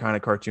different kind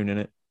of cartoon in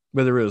it,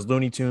 whether it was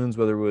Looney Tunes,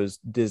 whether it was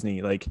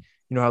Disney, like, you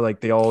know how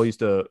like they all used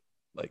to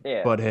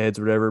butt heads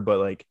or whatever, but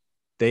like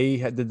they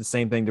did the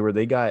same thing to where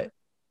they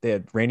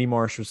had Randy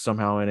Marsh was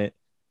somehow in it.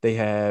 They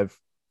have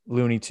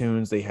Looney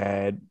Tunes. They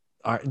had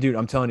dude,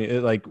 I'm telling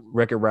you, like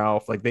Wreck-It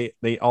Ralph, like they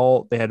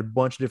had a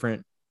bunch of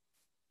different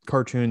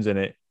cartoons in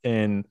it,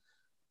 and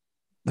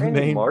the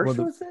Randy Marsh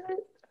was in it.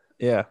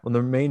 Yeah, well,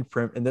 the main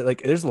and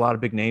like there's a lot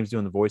of big names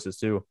doing the voices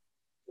too,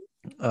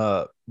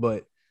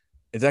 but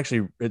it's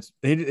actually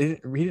he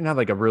didn't have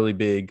like a really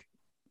big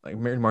like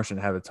Randy Marsh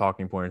didn't have a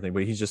talking point or anything,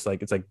 but he's just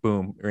like it's like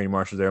boom, Randy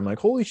Marsh is there. I'm like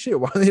holy shit,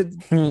 why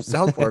did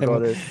South Park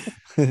on it?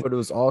 But it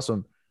was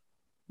awesome.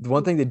 The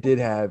one thing they did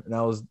have, and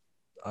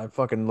I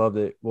fucking loved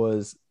it,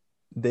 was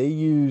they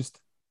used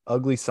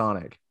Ugly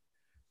Sonic.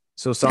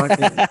 So Sonic,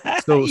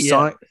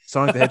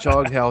 Sonic the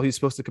Hedgehog, how he's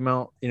supposed to come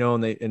out, you know,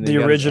 and the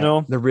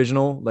original,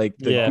 like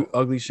the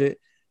ugly shit.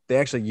 They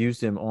actually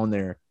used him on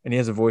there, and he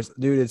has a voice,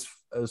 dude.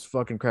 I was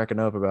fucking cracking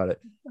up about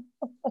it.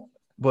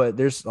 But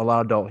there's a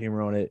lot of adult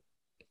humor on it,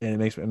 and it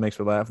makes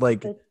me laugh.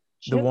 Like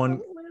the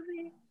one,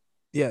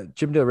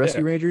 Chippendale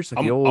Rescue Rangers.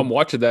 Like I'm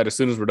watching that as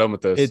soon as we're done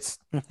with this.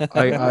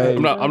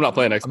 I'm not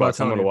playing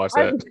Xbox. I'm going to watch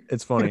that.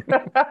 It's funny.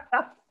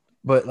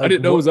 But like, I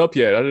didn't know it was up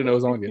yet. I didn't know it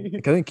was on yet.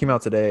 I think it came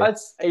out today.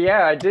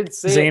 I did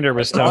see Xander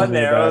was telling me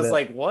about it. I was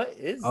like, "What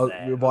is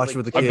that?" We watched it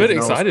with the kids. I've been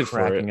excited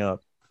for it.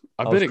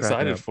 I've been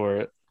excited for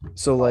it.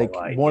 So, like,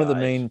 one of the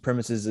main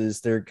premises is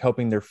they're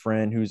helping their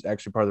friend who's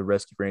actually part of the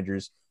Rescue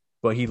Rangers,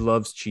 but he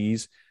loves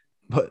cheese.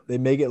 But they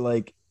make it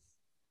like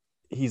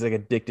he's like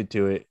addicted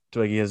to it. To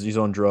like he's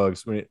on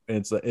drugs. And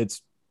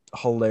it's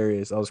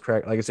hilarious. I was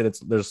cracked. Like I said,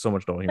 there's so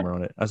much adult humor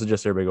on it. I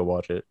suggest everybody go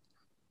watch it.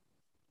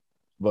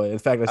 But the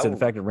fact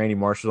that Randy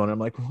Marsh was on it, I'm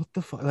like, what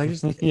the fuck? Like,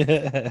 just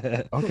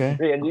okay.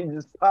 And he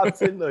just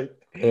pops in like,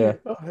 oh,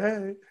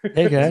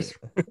 hey guys.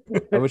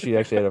 I wish he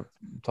actually had a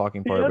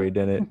talking part, but he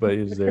didn't. But he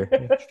was there.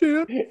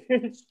 Stan,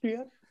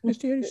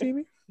 you see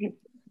me?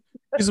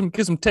 Get some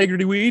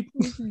integrity weed.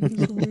 Just a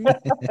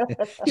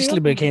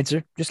little bit of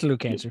cancer. Just a little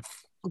cancer.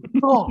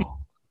 Oh.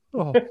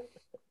 But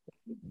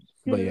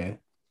yeah, it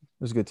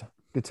was a good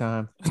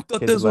time. I thought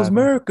this was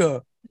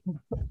America.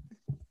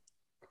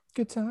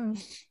 Good time.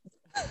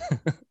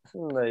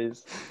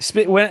 Nice.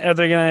 When are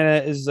they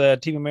gonna? Is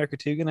Team America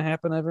 2 gonna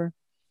happen ever?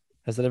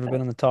 Has that ever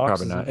been in the talks?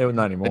 Probably not. It was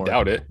not anymore. I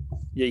doubt it.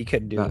 Yeah, you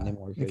couldn't do it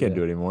anymore. You can't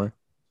do it anymore.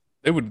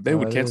 They would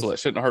cancel that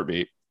shit in a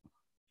heartbeat.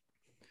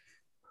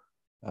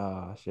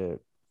 Ah,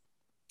 shit.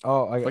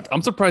 Oh,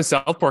 I'm surprised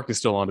South Park is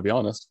still on. To be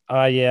honest.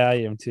 Yeah, I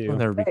am too. It'll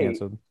never be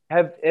canceled.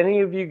 Have any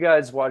of you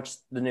guys watched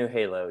the new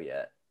Halo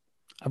yet?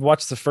 I've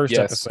watched the first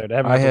episode.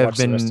 I have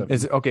been.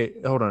 Is it okay?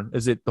 Hold on.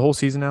 Is it the whole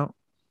season out?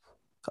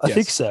 I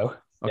think so.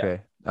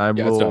 Okay, I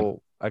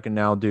will. I can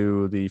now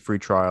do the free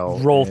trial.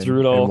 Roll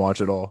through it all and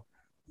watch it all.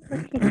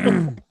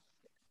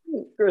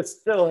 Chris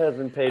still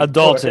hasn't paid.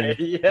 Adulting.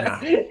 Yeah,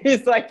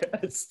 he's like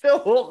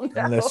still.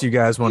 No. Unless you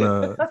guys want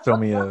to fill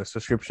me a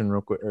subscription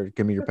real quick or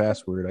give me your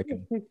password, I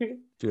can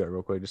do that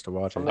real quick just to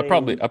watch it.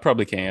 I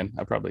probably can.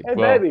 Hey,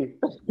 baby.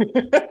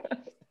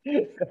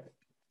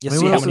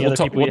 We'll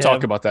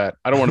talk about that.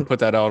 I don't want to put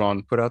that out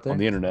on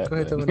the internet. Go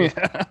ahead,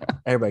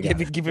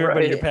 everybody give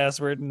everybody your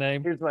password and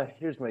name. Here's my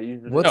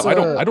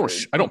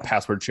username. I don't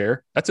password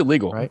share. That's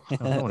illegal. Right?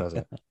 No one does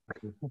it.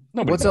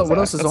 What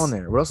else is on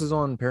there? What else is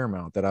on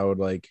Paramount that I would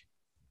like?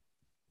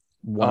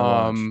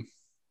 Yellowstone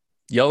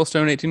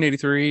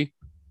 1883.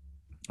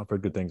 I've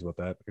heard good things about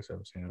that. I guess I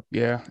was saying it.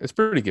 Yeah, it's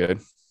pretty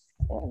good.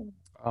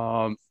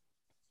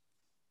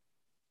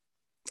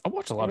 I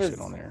watched a lot of shit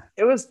on there.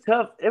 It was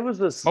tough. It was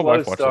a slow My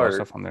wife watched start. a lot of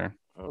stuff on there.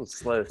 It was a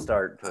slow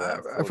start.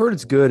 I've heard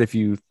it's good if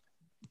you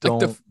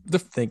don't like the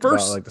think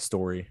first, about like the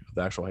story of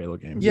the actual Halo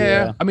game.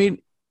 Yeah, I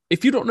mean,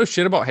 if you don't know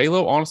shit about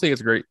Halo, honestly,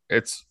 it's great.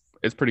 It's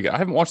pretty good. I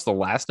haven't watched the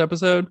last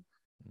episode.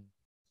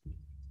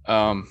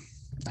 I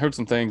heard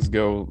some things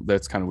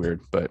that's kind of weird,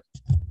 but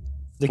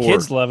the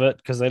kids love it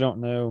because they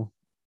don't know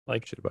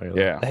like shit about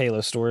Halo. The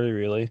Halo story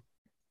really.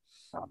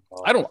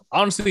 I don't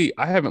honestly.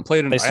 I haven't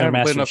played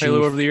enough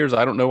Halo over the years.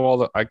 I don't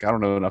know I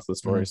don't know enough of the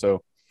story.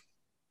 So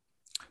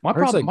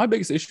my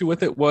biggest issue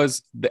with it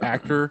was the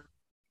actor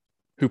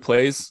who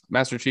plays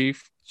Master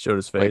Chief showed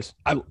his face.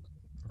 I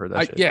heard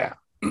that shit. Yeah.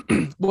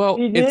 Well,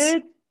 he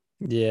did.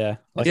 Yeah.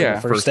 Like in the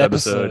first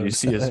episode, you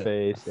see his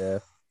face. Yeah.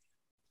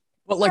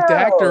 But like the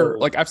actor,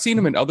 like I've seen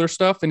him in other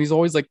stuff, and he's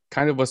always like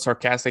kind of a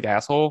sarcastic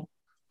asshole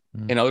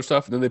in other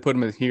stuff. And then they put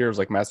him in here as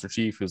like Master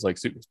Chief, who's like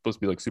supposed to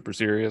be like super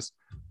serious.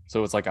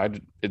 So it's like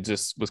it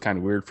just was kind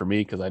of weird for me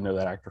because I know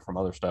that actor from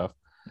other stuff.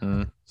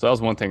 So that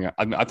was one thing.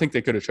 I think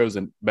they could have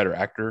chosen a better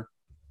actor.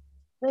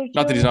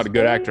 Not that he's not a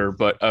good actor,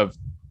 but a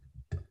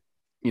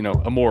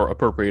more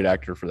appropriate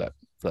actor for that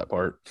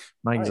part.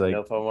 Mike's like, I don't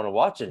know if I want to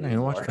watch it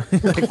anymore.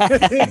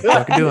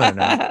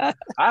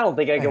 I don't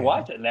think I can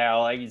watch it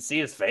now. Like you see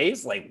his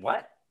face, like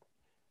what?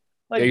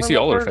 Like you see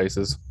all their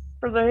faces.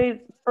 For the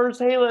first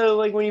Halo,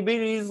 like when you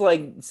beat it, he's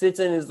like sits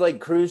in his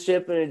like cruise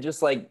ship and it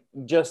just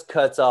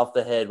cuts off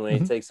the head when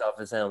he takes off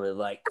his helmet.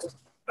 Like,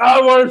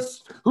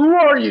 who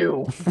are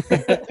you?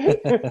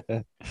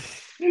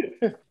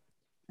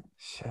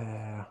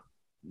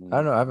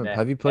 I don't know.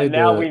 Have you played? And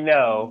now we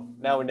know.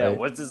 Right.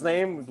 What's his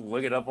name?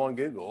 Look it up on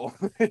Google.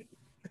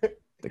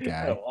 The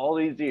guy. All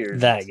these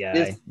years. That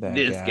guy.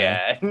 This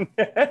guy.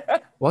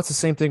 Well, it's the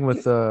same thing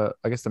with I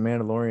guess the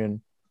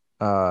Mandalorian.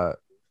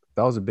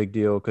 That was a big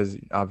deal because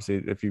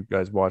obviously, if you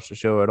guys watch the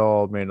show at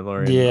all,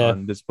 Mandalorian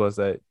on Disney Plus,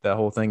 that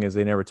whole thing is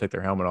they never took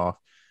their helmet off.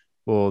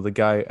 Well,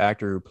 the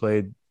actor who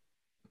played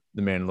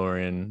the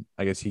Mandalorian,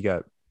 I guess he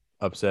got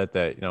upset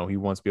that he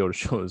wants to be able to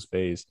show his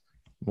face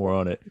more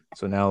on it.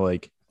 So now,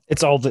 like,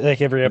 it's all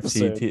like every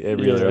episode.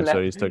 Every other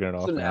episode, he's taking it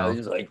off. So now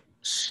he's like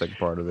second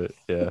part of it.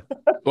 Yeah.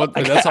 Well,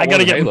 that's I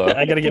gotta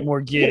get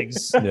more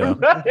gigs. Yeah.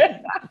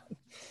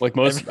 Like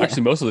most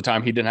of the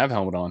time, he didn't have a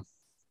helmet on.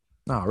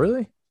 Oh,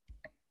 really?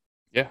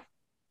 Yeah.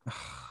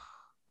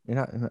 You're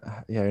not.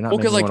 Yeah, you're not. Well,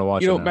 making me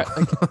want to watch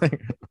it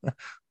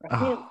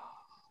now.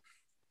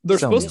 They're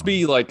supposed to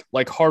be like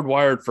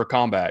hardwired for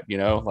combat.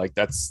 Like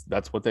that's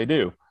what they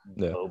do.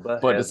 Yeah.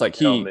 But it's like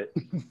he.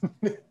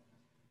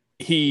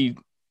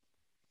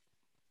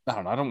 I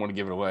don't know. I don't want to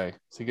give it away.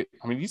 So you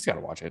just got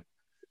to watch it.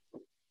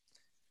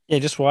 Yeah,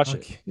 just watch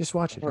it. Just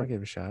watch it. I'll give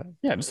it a shot.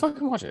 Yeah, just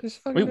fucking watch it.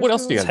 What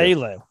else do you got?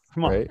 Halo.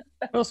 Come on. Right?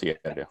 What else do you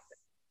got to do?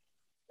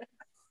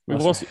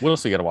 What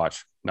else do you got to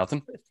watch?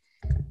 Nothing.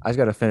 I just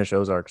got to finish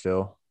Ozark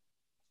still.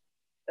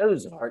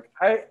 Ozark.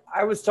 I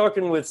was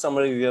talking with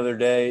somebody the other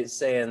day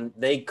saying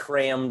they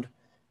crammed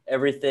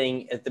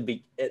everything at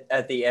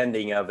the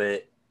ending of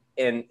it,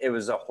 and it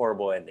was a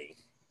horrible ending.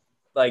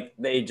 Like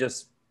they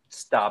just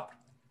stopped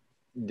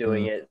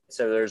doing it.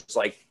 So there's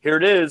like, here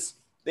it is,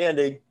 the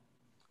ending.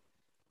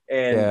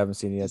 And I haven't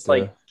seen it yet. It's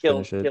like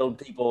killed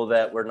people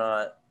that were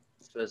not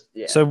supposed to.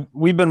 Yeah. So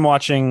we've been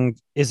watching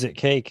Is It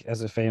Cake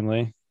as a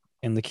family,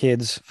 and the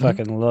kids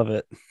fucking love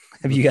it.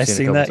 Have you guys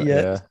seen that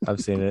yet? Yeah,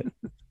 I've seen it.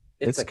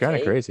 It's kind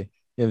of crazy.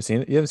 You haven't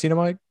seen it? You haven't seen it,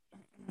 Mike?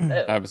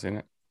 I haven't seen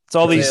it. It's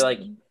all these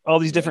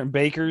different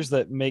bakers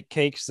that make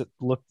cakes that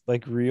look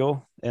like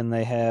real, and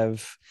they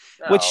have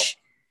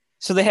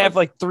so they have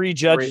like three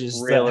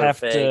judges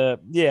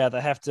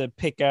that have to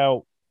pick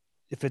out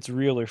if it's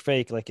real or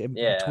fake, like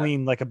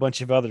between like a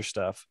bunch of other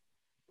stuff,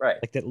 right?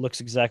 Like that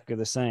looks exactly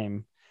the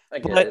same.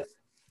 But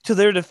to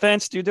their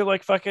defense, dude, they're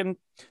like fucking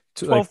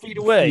 12 feet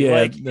away.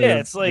 Yeah,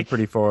 it's like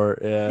pretty far.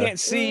 Yeah, you can't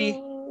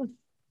see.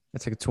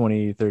 It's like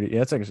 20, 30.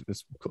 Yeah, it's like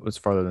it's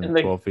farther than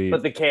 12 feet.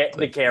 But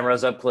the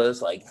camera's up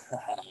close, like.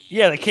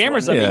 Yeah, the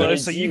camera's up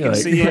close, so you can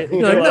see it.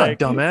 You're like,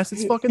 no, dumbass!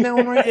 It's fucking that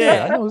one right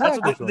there. Yeah, I know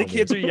exactly. The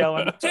kids are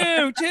yelling,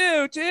 2,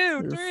 2,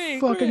 2, 3.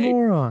 Fucking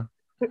moron!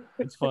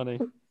 It's funny.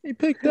 You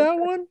picked that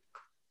one.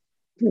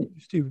 You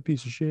stupid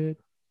piece of shit.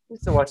 I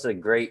used to watch the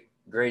great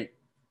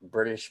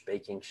British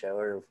baking show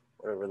or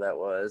whatever that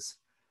was.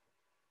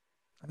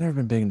 I've never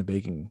been big into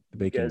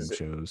baking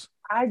shows.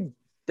 I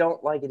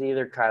don't like it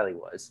either. Kylie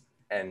was,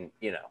 and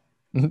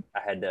I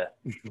had to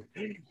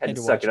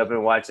suck it up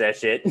and watch that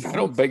shit. I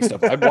don't bake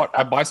stuff. I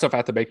buy stuff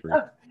at the bakery.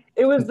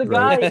 It was the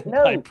guy.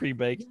 No, I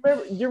pre-bake.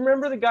 You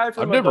remember the guy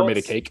from? I've never made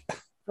a cake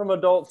from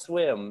Adult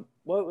Swim.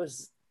 What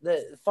was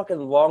the fucking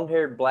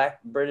long-haired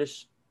black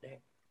British?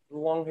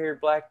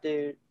 Long-haired black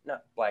dude,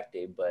 not black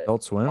dude, but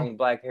Adult Swim, long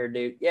black-haired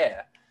dude.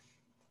 Yeah,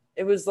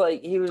 it was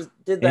like did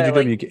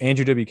that.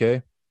 Andrew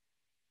WK.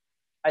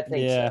 I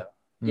think so.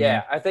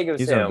 Yeah, I think it was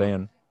He's him. in a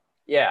band.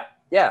 Yeah.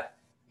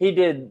 He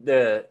did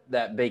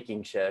that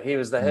baking show. He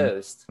was the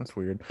host. That's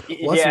weird.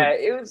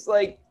 It was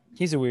like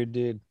he's a weird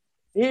dude.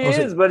 He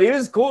is, but he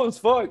was cool as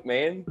fuck,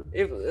 man.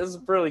 It was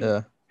a really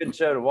good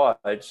show to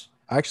watch.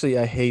 Actually,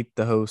 I hate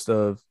the host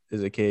of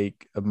Is It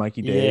Cake of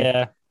Mikey Day.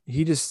 Yeah,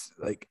 he just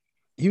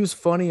he was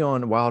funny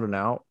on Wild and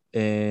Out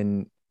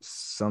and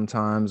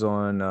sometimes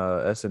on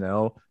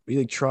SNL. But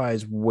he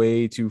tries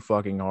way too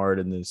fucking hard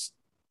in this.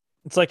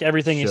 It's like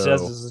everything he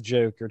says is a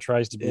joke or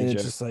tries to be a joke.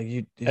 It's just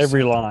like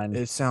every line.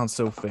 It sounds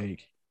so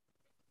fake.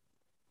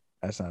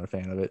 That's not a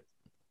fan of it.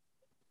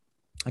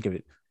 I give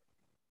it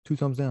 2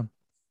 thumbs down.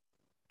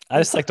 I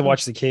just like to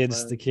watch the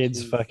kids. The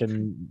kids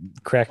fucking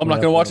crack. I'm not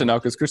gonna watch it now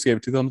because Chris gave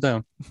it 2 thumbs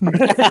down.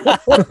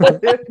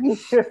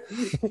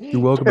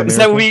 You're welcome. Is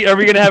that are we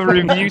gonna have a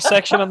review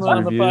section on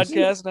the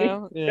podcast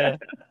now? Yeah.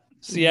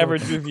 See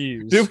average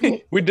reviews.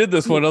 We did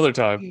this one other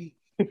time.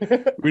 We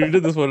should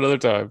do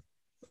some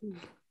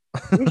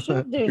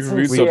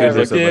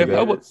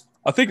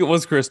I think it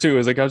was Chris too. It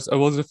was like I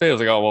wasn't a fan. I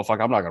was like, oh well,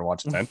 fuck, I'm not gonna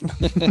watch it then.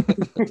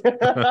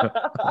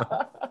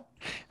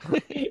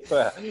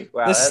 Wow,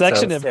 this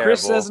section of terrible.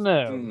 Chris says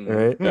no.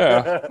 Right?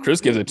 Yeah,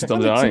 Chris gives it 2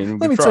 thumbs down.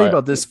 Let me tell you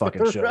about this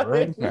fucking show,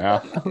 right?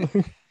 Yeah.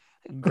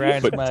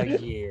 Grind my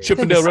gears.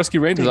 Chippendale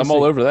Rescue Rangers. I'm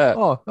all over that.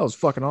 Oh, that was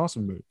fucking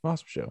awesome,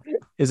 awesome show.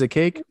 Is it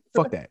cake?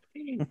 Fuck that.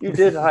 You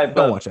did hype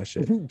Don't up watch that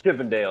shit.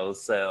 Chippendales,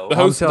 so The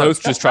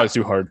host just tries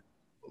too hard.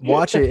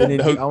 Watch it, and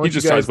then He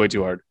just tries way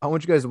too hard. I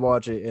want you guys to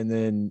watch it and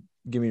then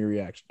give me your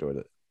reaction to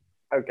it.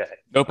 okay.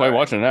 Nope, I'm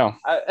watching it now.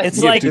 It's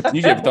You like gave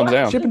a thumbs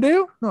down.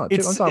 Chippendale? No, I'm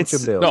talking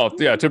Chippendale. No,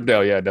 yeah,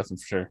 Chippendale, yeah, definitely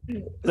for sure.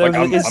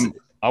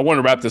 I want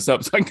to wrap this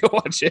up so I can go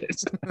watch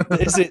it.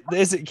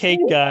 Is it cake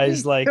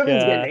guys like getting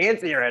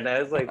antsy right now.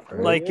 It's like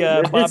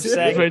Bob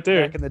Saget right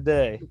there back in the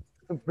day?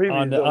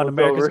 on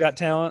America's Got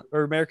Talent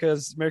or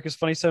America's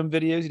Funny Stone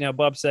videos. You know,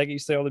 Bob Saget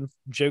used to say all the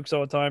jokes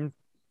all the time.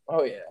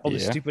 Oh yeah, all the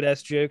stupid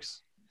ass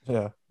jokes.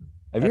 Yeah.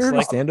 Have you heard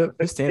his stand up?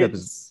 His stand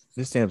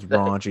up's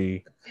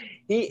raunchy.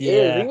 He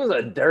is. He was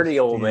a dirty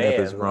old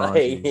man.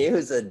 Like, he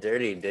was a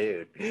dirty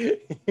dude.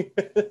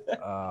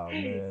 Oh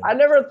man. I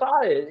never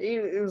thought it. He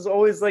was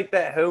always like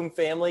that home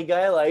family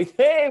guy. Like,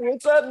 hey,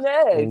 what's up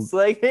next?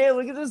 Like, hey,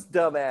 look at this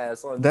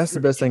dumbass. That's the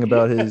best thing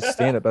about his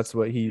stand up. That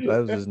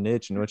was his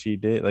niche and what he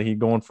did. Like he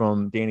going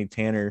from Danny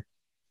Tanner,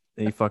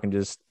 and he fucking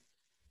just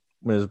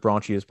went as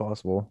raunchy as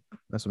possible.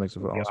 That's what makes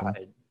it awesome.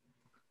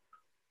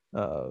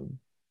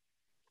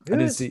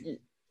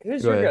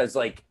 Who's your guys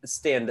like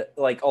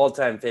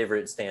all-time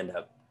favorite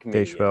stand-up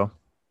comedian? Dave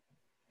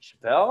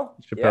Chappelle.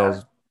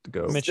 Chappelle's the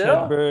go. Mitch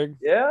Hedberg.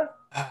 Yeah.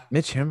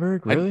 Mitch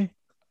Hedberg, really?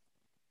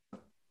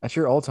 That's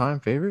your all-time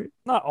favorite?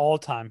 Not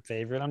all-time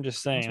favorite. I'm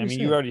just saying. I mean,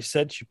 you already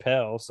said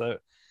Chappelle, so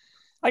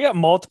I got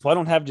multiple. I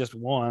don't have just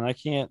one. I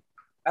can't.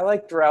 I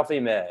liked Ralphie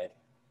May.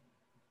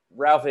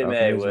 Ralphie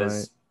May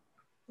was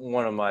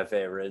one of my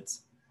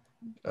favorites.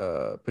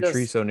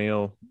 Patrice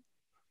O'Neal.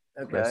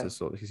 Okay.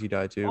 Because he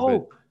died too.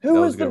 Oh, who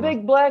was the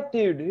big black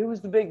dude? Who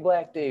was the big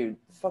black dude?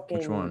 Fucking.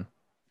 Which one?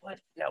 What?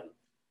 No.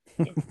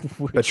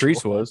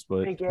 Patrice was,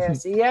 but I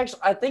guess he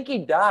actually. I think he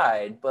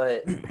died,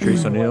 but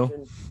Patrice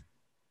O'Neal.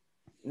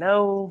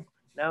 No.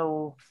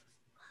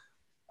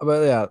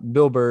 But yeah,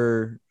 Bill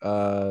Burr.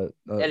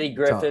 Eddie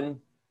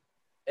Griffin.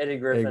 Eddie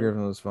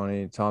Griffin was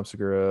funny. Tom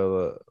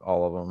Segura,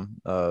 all of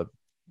them.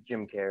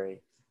 Jim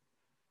Carrey.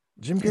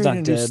 Jim Carrey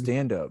didn't do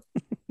stand up.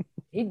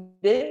 He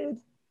did.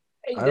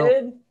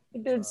 He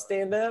did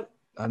stand up.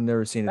 I've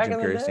never seen a Jim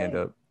Carrey stand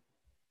up.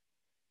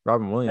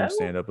 Robin Williams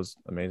stand up was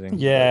amazing.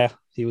 Yeah,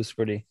 he was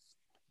pretty.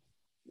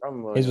 He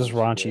was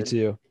raunchy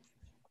too.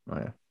 Oh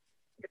yeah.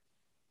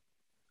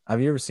 Have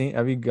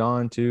you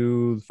gone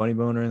to Funny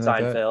Bone or anything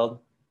like that?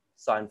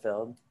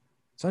 Seinfeld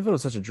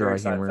was such a dry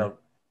humor.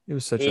 It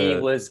was He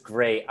was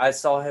great. I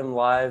saw him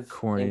live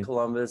in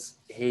Columbus.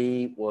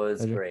 He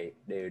was great,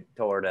 dude.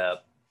 Tore it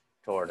up.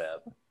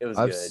 It was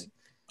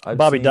good.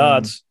 Bobby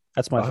Dodds.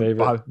 That's my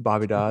favorite.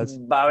 Bobby Dodds.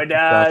 Bobby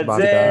Dodds.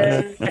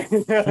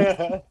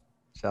 Shout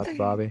out to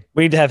Bobby.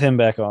 We need to have him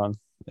back on.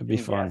 It'd be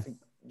fun.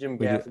 Jim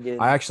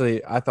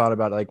Gaffigan. I thought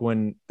about like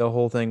when the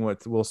whole thing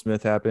with Will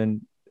Smith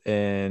happened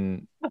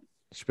and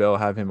Chappelle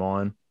have him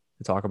on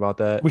to talk about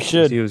that. We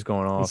should. See what's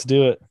going on. Let's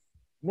do it.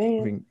 Man,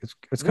 I mean,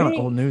 it's kind of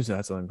old news.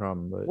 That's the only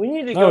problem. But we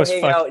need to go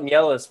hang out in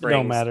Yellow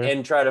Springs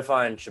and try to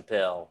find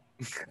Chappelle.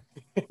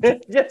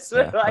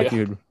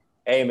 Dude.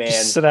 Hey man,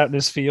 just sit out in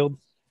this field.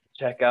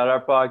 Check out our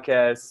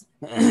podcast.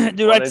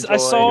 Dude, I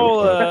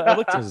saw I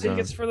looked at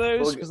tickets for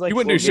those because he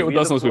wouldn't do shit with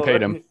us unless we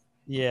paid him.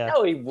 Yeah.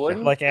 No, he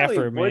wouldn't. Like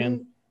Afro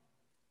Man.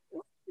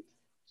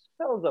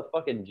 That was a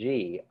fucking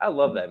G. I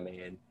love that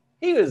man.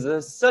 He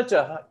was such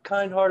a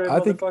kind-hearted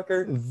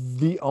motherfucker.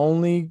 The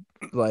only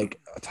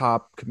like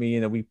top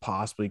comedian that we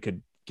possibly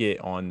could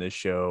get on this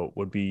show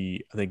would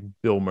be, I think,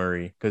 Bill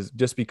Murray, because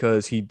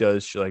he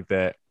does shit like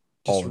that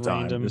all the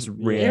time. Just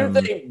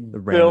random. You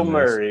think Bill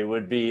Murray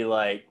would be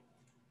like?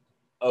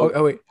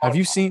 Oh wait, have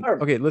you seen?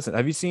 Okay, listen.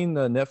 Have you seen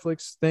the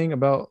Netflix thing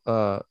about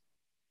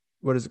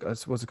what's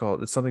it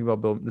called? It's something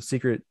about the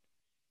secret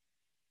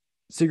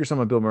something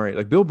about Bill Murray.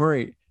 Like Bill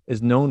Murray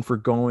is known for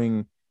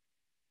going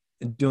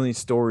and doing these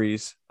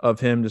stories of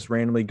him just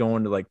randomly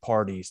going to like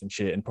parties and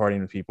shit and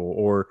partying with people.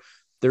 Or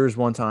there was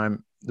one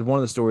time, one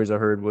of the stories I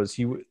heard was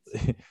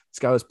this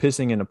guy was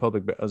pissing in a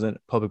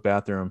public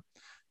bathroom,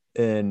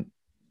 and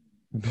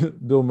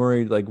Bill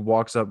Murray like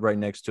walks up right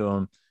next to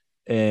him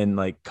and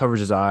like covers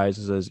his eyes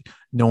and says,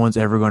 "No one's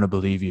ever going to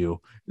believe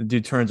you." The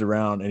dude turns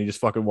around and he just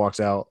fucking walks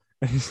out.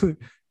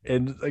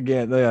 And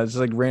again, yeah, it's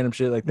just like random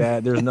shit like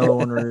that. There's another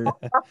one where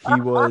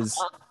he was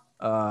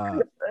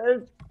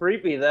that's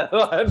creepy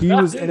though. He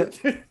was in it.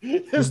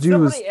 This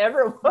dude was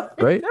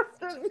right.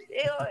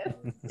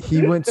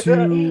 He went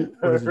to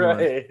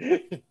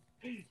right.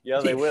 Yeah,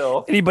 they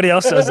will. Anybody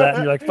else says that,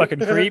 and you're like, fucking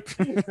creep.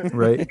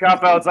 Right. The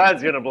cop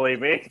outside's gonna believe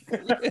me.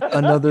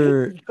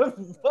 Another. What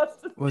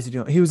was he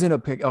doing? He was in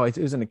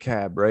he was in a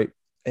cab, right?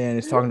 And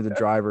he's talking to the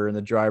driver, and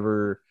the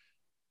driver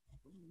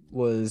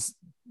was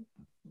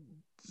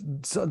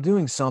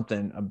doing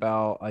something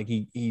about like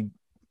he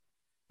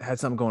had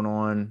something going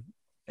on,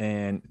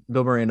 and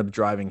Bill Murray ended up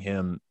driving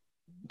him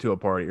to a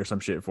party or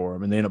some shit for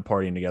him, and they end up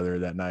partying together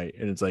that night.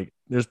 And it's like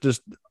there's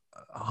just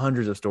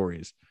hundreds of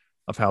stories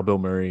of how Bill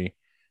Murray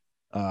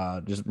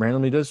just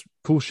randomly does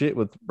cool shit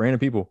with random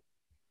people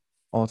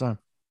all the time.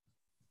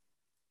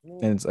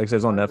 And it's like I said,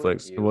 it's on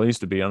Netflix. Well, it used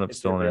to be. I don't know if it's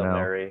still on there now.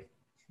 Murray.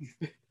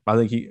 I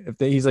think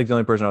he's like the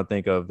only person I would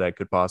think of that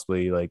could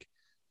possibly like.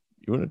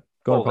 You want to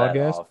go on a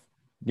podcast?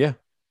 Yeah.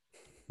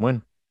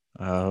 When?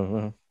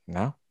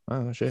 Now?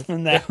 Oh shit.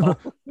 Now.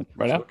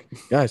 Right now,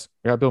 guys.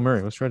 We got Bill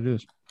Murray. Let's try to do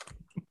this.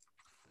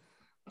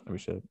 We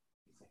should.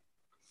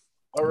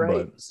 All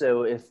right.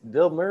 So if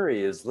Bill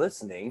Murray is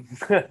listening,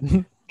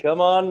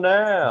 come on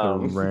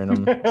down.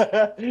 Random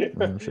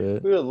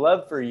shit. We would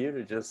love for you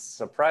to just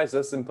surprise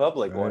us in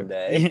public one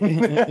day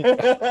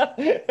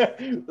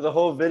with a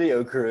whole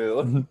video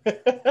crew.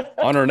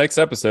 On our next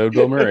episode,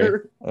 Bill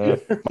Murray.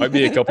 Might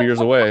be a couple years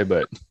away,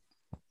 but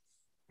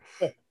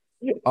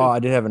oh, I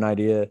did have an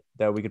idea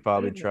that we could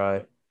probably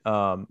try.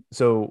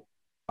 So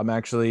I'm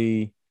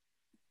actually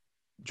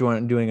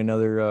doing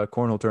another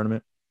cornhole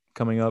tournament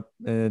coming up,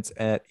 and it's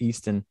at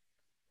Easton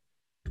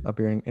up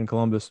here in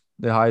Columbus.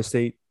 The Ohio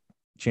State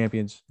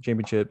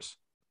championships,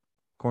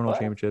 cornhole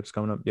championships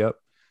coming up. Yep.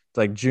 It's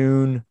like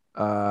June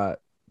 24th,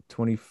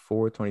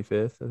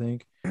 25th, I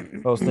think.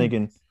 I was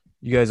thinking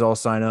you guys all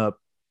sign up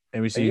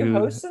and we see who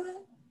hosting it?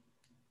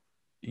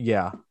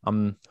 Yeah,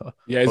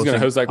 he's gonna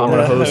host like I'm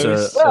gonna host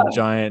a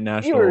giant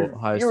national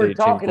Ohio State. You were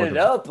talking it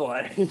up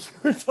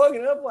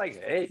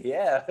like hey,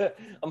 yeah,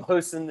 I'm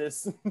hosting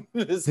this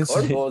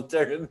cornhole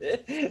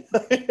tournament.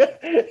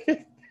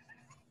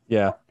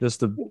 Yeah,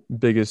 just the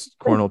biggest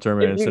cornhole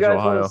tournament in Central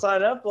Ohio. If you guys want to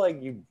sign up,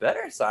 like you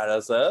better sign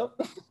us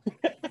up.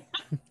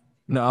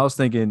 No, I was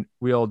thinking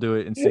we all do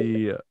it and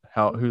see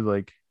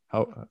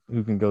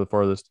who can go the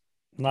farthest.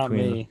 Not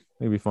me.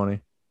 It'd be funny.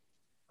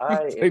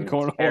 I am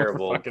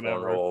terrible at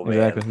cornhole, man.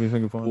 Exactly. We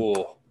think funny.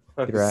 Cool.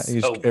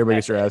 Everybody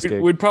gets their ass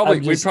kicked. We'd probably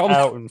go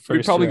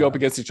up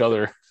against each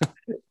other.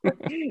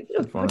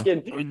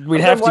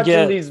 We'd have to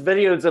get these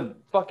videos of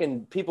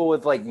fucking people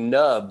with like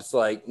nubs,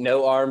 like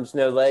no arms,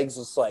 no legs,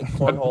 just like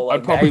cornhole.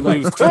 I'd probably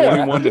lose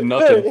 21 to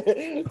nothing.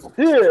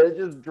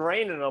 Just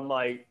draining them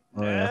like,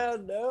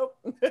 nope.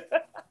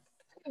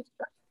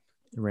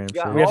 We have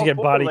to get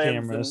body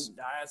cameras.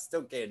 I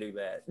still can't do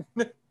that.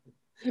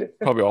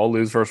 Probably all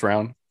lose first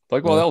round.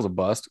 Like, well, that was a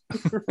bust.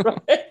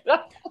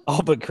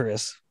 All but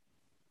Chris.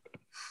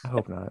 I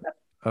hope not.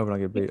 I hope not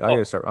get beat. I'm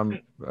gonna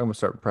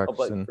start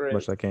practicing as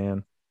much as I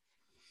can.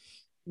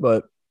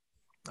 But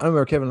I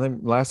remember Kevin.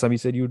 Last time you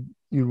said you'd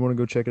want to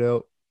go check it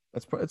out.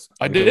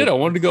 I did. I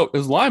wanted to go. It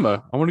was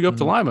Lima. I wanted to go up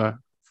to Lima.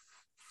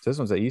 So this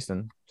one's at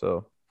Easton.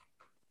 So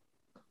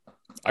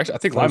actually, I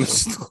think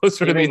Lima's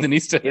closer to me than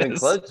Easton is.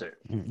 Closer.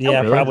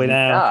 Yeah, probably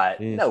now.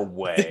 No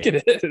way. I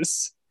think it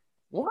is.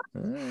 What?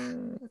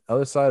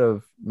 Other side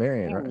of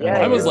Marion, right?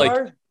 Yeah,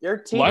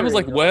 Lima's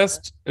like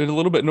west and a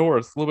little bit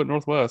north, a little bit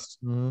northwest.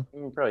 Mm-hmm.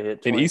 You can probably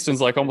hit 20. And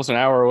Easton's like almost an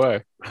hour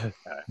away.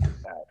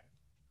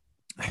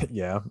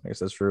 Yeah, I guess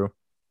that's true.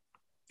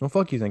 Well,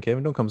 fuck you then,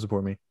 Kevin. Don't come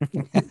support me.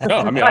 No,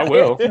 I mean, I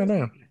will. I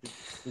know.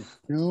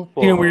 You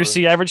can wear your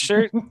C average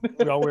shirt?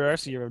 We all wear our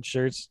C average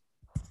shirts.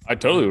 I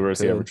totally wear a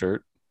C average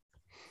shirt.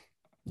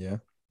 Yeah.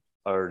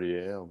 I already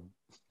am.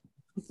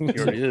 He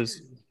already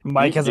is.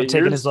 Mike hasn't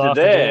taken his off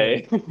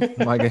today.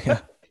 Mike, he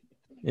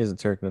hasn't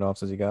taken it off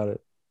since he got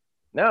it.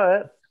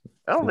 No,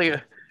 I don't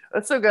think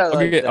I still got.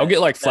 I'll get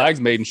like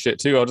flags made and shit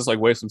too. I'll just like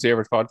wave some C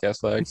Average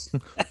podcast flags.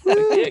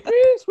 Yeah,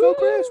 Chris, go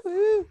Chris.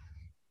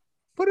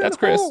 Put it That's in the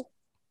Chris. Hole.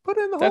 Put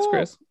it in the That's hole.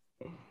 Chris.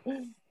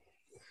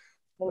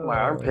 My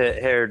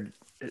armpit hair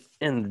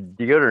in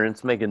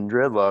deodorant's making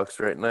dreadlocks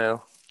right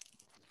now.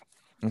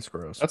 That's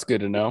gross. That's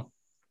good to know.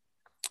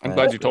 I'm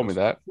glad you told me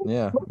that.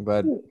 Yeah, I'm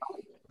glad.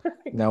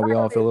 Now we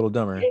all feel a little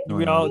dumber. Do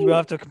we all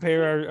have to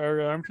compare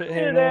our armpit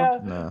hair now?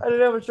 No. I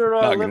didn't have a shirt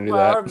on. Not I gonna lift do my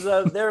that. arms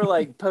up. They're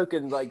like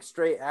poking like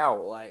straight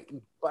out. Like,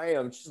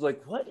 bam. She's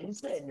like, what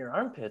is that in your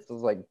armpits? I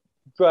was like,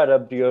 dried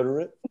up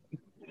deodorant.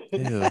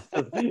 Ew.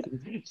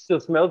 Still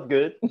smells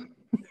good.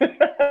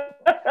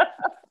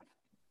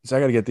 So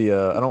I gotta get the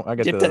I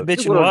Dip that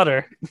bitch in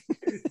water.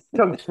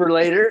 Comes for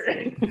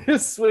later.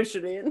 Swish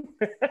it in.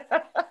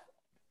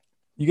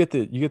 You get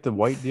the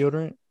white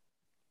deodorant?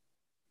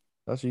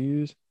 That's what you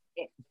use?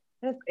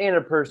 That's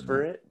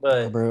antiperspirant,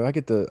 but bro, I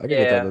get the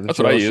That's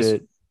what I use.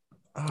 shit.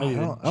 I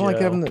don't like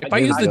having the. If I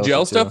use the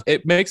gel stuff,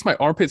 it makes my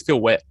armpits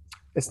feel wet.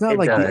 It's not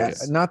like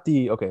not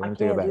the okay. Let me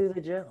take it back. Do the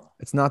gel.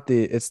 It's not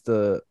the. It's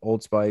the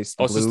Old Spice.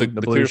 Oh, it's just the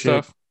blue clear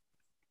shit. stuff.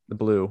 The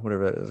blue,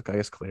 whatever it is. I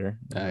guess clear.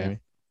 Yeah. You know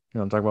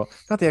what I'm talking about?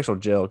 Not the actual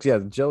gel.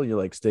 Because the gel you're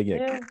like sticking.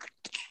 Yeah.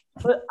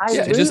 But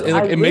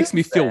it makes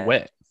me feel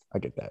wet. I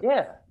get that.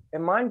 Yeah,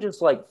 and mine just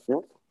like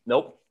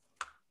nope.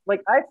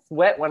 Like I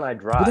sweat when I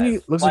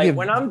drive.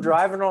 When I'm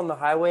driving on the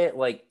highway at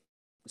like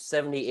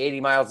 70, 80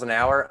 miles an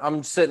hour,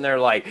 I'm sitting there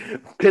like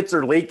pits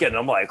are leaking.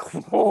 I'm like,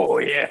 oh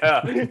yeah.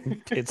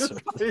 Pits are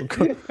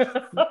leaking.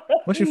 Why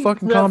don't you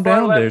fucking calm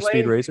down there,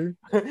 Speed Racer?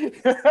 Right.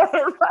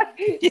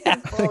 Yeah.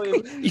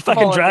 You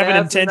fucking driving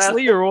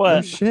intensely or what?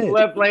 Oh, shit.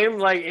 Left lane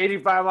like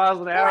 85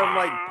 miles an hour. I'm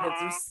like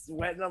pits are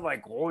sweating. I'm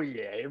like, oh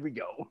yeah, here we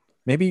go.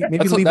 Maybe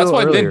that's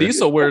why Vin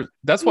Diesel wears.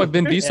 That's why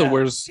Vin Diesel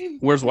wears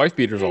wife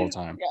beaters all the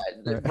time.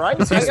 Yeah, right.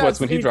 He sweats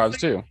when he drives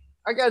too.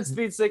 I got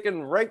speed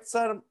sticking left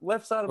side of my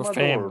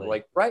family. door,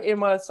 like right in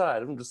my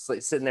side. I'm just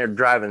like sitting there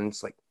driving.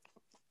 It's like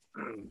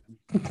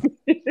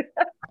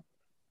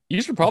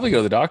you should probably go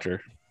to the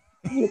doctor.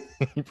 You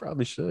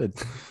probably should.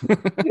 I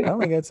don't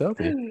think that's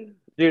healthy.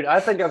 Dude,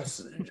 I think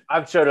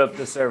I've showed up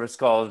to service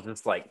calls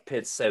just like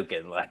pit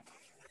soaking, like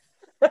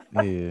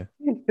Yeah.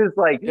 just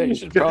like you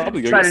should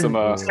probably go get some.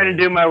 Trying to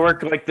do my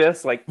work like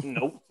this, like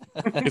nope.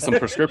 Get some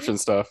prescription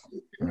stuff.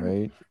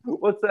 Right.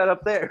 What's that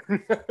up there?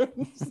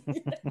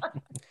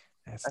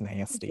 That's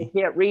nasty.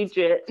 Can't reach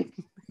it.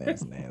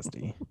 That's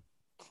nasty.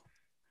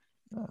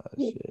 Oh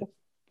shit.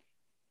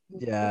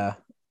 Yeah.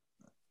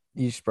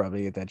 You should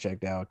probably get that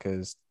checked out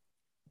because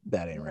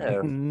that ain't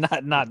right.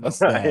 Not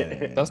That's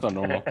not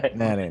normal.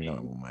 That ain't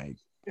normal, Mike.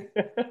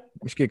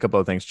 We should get a couple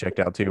of things checked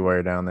out too while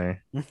you're down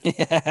there.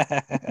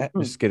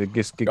 Just get a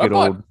good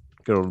old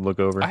look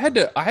over. I had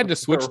to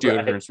switch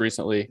deodorants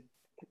recently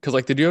because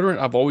like the deodorant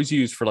I've always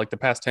used for like the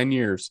past 10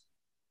 years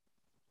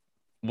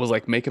was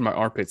like making my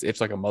armpits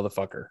itch like a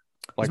motherfucker.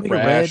 Like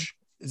rash.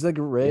 It's like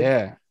a red.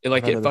 Yeah.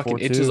 It fucking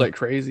itches like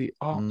crazy.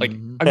 Oh, like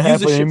Mhm. I've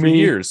used this shit for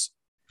years.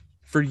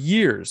 For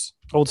years.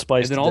 Old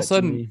Spice. And then all of a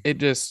sudden it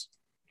just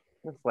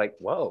It's like,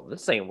 whoa,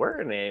 this ain't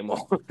working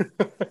anymore.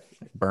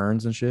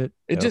 Burns and shit.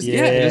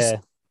 it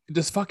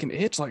just fucking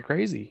itch like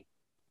crazy.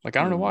 Like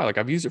I don't know why. Like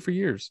I've used it for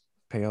years.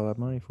 Pay all that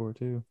money for it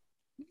too.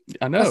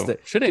 I know.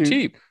 Shit ain't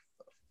cheap.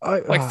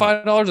 Like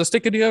 $5 a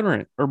stick of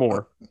deodorant or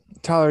more.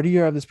 Tyler, do you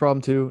have this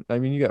problem too? I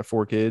mean, you got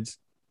 4 kids,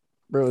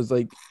 bro. It's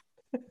like,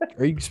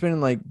 are you spending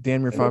like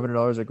damn near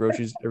 $500 at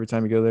groceries every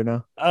time you go there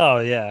now? Oh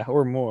yeah,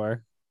 or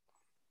more.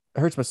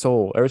 It hurts my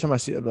soul every time I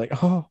see it. I'm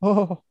like,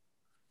 oh,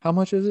 how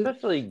much is it?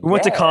 Especially We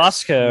went to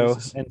gas. Costco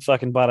Jesus. and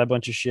fucking bought a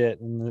bunch of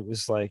shit, and it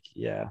was like,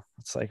 yeah,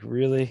 it's like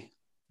really.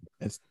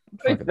 It's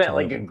I fucking spent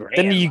like terrible. $1,000.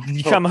 Then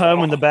you come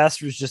home and the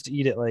bastards just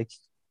eat it like,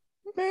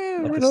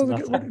 Man, Like we it's don't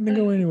nothing.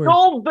 go anywhere.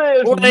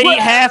 Goldfish. or they eat Wow.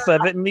 half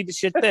of it and leave the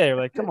shit there.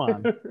 Like, come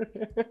on.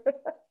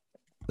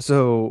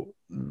 So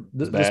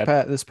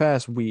bad. this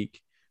past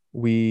week,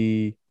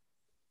 we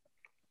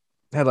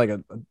had like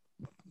a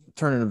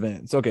turn in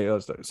events. Okay,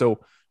 so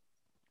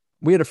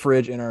we had a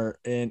fridge in our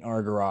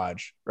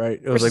garage, right?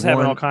 It Chris was is like having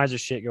one. all kinds of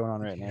shit going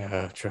on right now.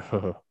 Yeah,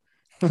 true.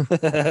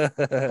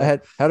 I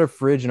had a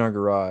fridge in our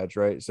garage,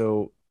 right?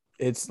 So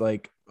it's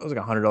like it was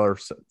like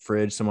 $100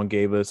 fridge someone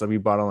gave us. Like we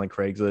bought on like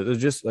Craigslist. It was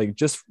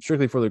just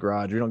strictly for the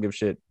garage. We don't give a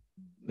shit,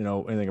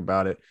 anything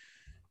about it.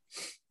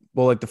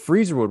 Well, like the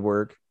freezer would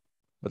work,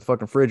 but the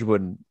fucking fridge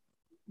wouldn't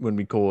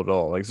be cool at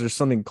all. Like there's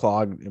something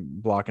clogged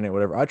and blocking it,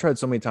 whatever. I tried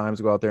so many times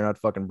to go out there and not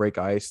fucking break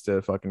ice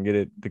to fucking get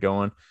it to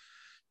going.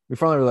 We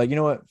finally were like, you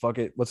know what? Fuck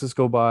it. Let's just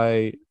go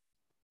buy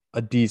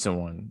a decent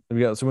one. So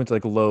we went to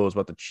like Lowe's,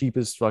 about the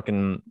cheapest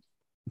fucking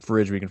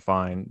fridge we can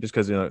find, just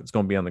because it's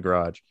gonna be on the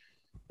garage.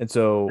 And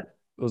so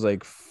it was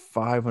like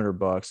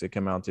 $500 it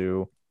came out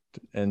to,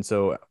 and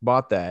so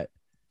bought that.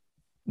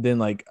 Then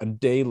like a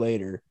day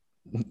later,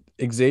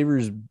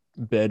 Xavier's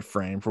bed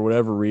frame for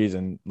whatever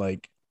reason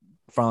like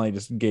finally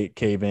just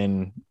cave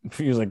in.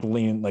 He was like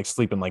leaning, like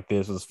sleeping like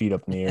this with his feet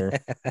up in the air,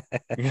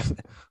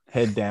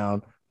 head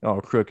down,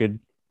 all crooked.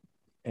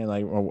 And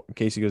like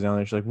Casey goes down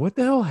there, she's like, "What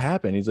the hell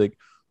happened?" He's like,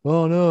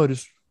 "Oh no,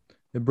 it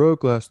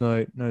broke last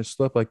night, and I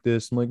slept like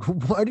this." I'm like,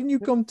 "Why didn't you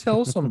come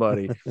tell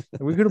somebody?"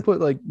 We could have put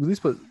like at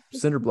least put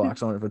cinder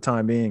blocks on it for the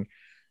time being.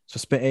 So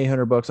spent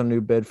 $800 on a new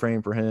bed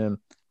frame for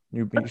him.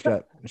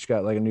 She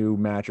got like a new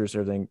mattress,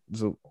 everything.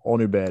 So all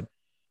new bed.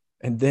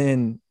 And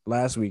then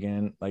last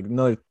weekend, like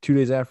another 2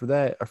 days after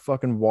that, our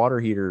fucking water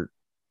heater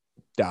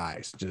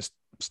dies, just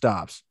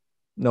stops,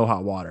 no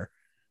hot water.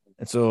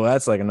 And so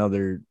that's like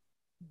another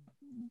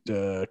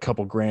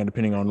couple grand,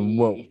 depending on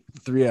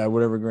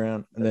whatever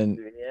grand. And then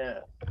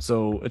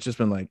so it's just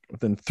been like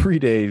within 3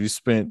 days we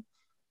spent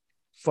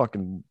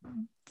fucking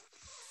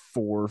 $4,000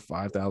 or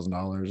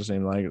 $5,000 or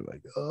something like it.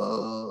 Like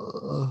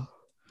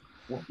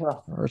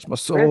hurts my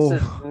soul.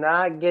 Chris is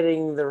not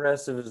getting the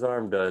rest of his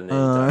arm done.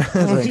 I'm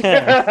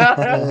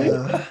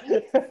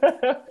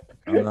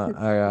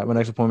not, my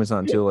next appointment's not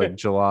until like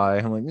July.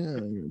 I'm like, I'm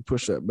gonna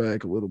push that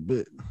back a little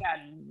bit. God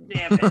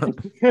damn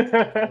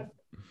it.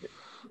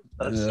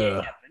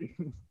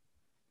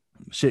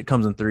 Shit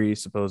comes in 3s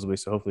supposedly,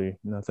 so hopefully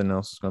nothing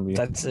else is gonna be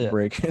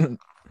breaking.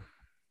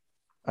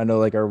 I know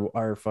like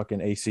our fucking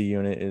AC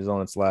unit is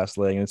on its last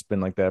leg, and it's been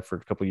like that for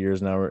a couple of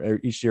years now.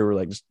 Each year we're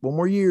like, just one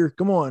more year,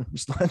 come on,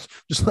 just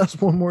last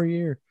one more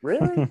year.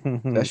 Really?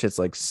 That shit's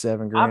like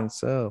 $7,000.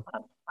 So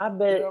I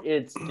bet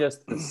it's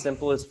just the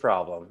simplest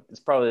problem.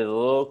 It's probably the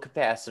little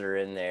capacitor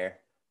in there,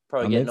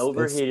 probably getting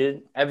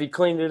overheated. Have you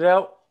cleaned it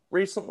out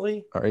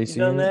recently? Our AC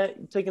you done unit?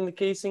 that? You taking the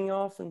casing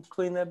off and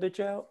clean that bitch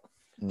out?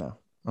 No,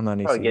 I'm not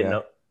an AC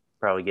guy.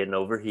 Probably getting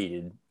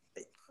overheated.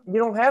 You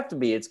don't have to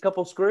be. It's a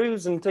couple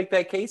screws and take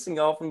that casing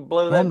off and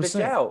blow that bitch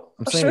out.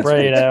 I'm saying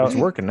Spray it out. It's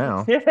working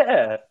now.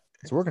 Yeah.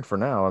 It's working for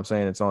now. I'm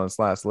saying it's on its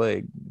last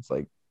leg. It's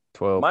like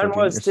 12. Mine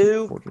 13 was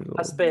too. 14 years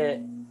I old.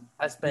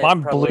 spent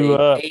Mine probably blew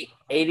up.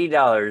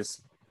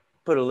 $80.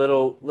 Put a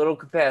little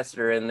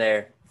capacitor in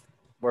there.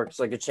 Works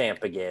like a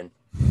champ again.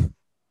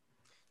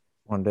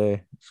 One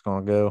day it's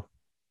gonna go.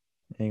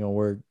 Ain't gonna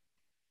work.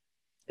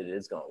 It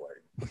is gonna work.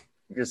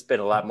 You're gonna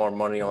spend a lot more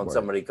money on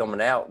somebody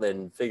coming out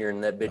than figuring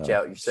that bitch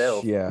out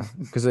yourself. Yeah,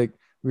 because like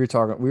we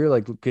were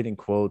like getting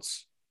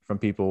quotes from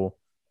people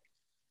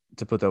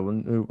to put that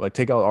one, like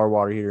take out our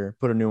water heater,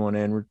 put a new one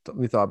in.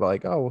 We thought about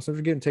like, oh, well, since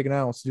we're getting taken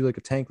out, let's do like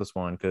a tankless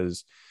one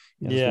because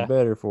it's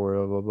better for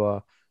it, blah blah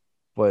blah.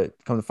 But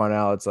come to find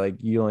out, it's like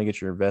you only get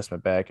your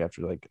investment back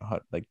after like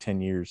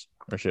 10 years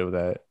or shit with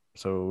that.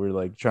 So we're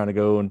like trying to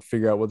go and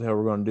figure out what the hell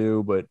we're going to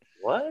do. But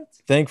what?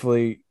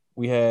 Thankfully,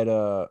 we had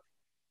my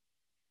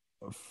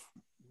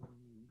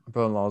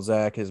brother-in-law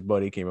Zach, his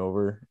buddy, came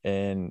over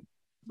and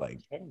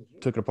like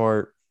took it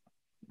apart,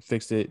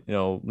 fixed it,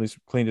 at least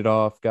cleaned it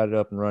off, got it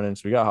up and running.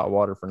 So we got hot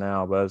water for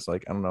now, but it's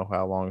like I don't know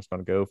how long it's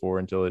going to go for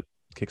until it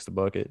kicks the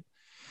bucket.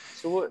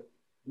 So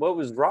what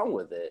was wrong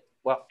with it?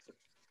 Well,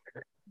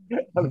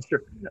 I'm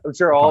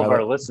sure all of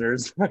our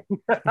listeners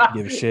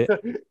give a shit.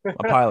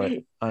 A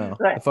pilot, I know.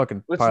 The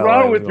fucking what's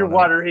wrong with your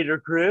water heater,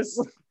 Chris?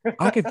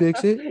 I can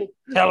fix it.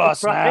 Tell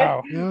us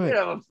now. You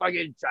have a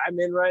fucking chime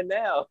in right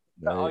now,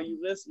 all you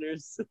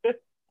listeners.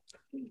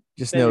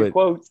 Just know it.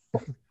 Quotes.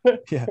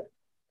 Yeah,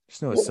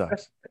 just know it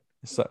sucks.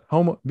 It sucks.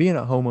 Being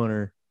a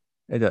homeowner,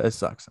 it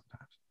sucks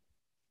sometimes.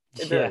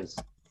 It does.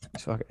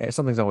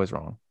 Something's always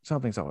wrong.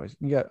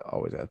 You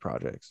always have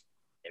projects.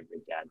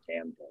 Every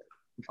goddamn day.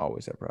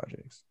 Always have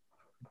projects.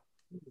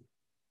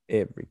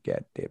 Every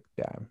goddamn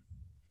time.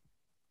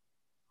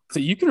 So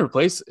you can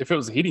replace, if it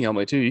was a heating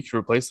element too, you can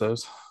replace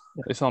those.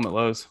 They sell them at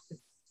Lowe's.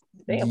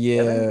 Damn,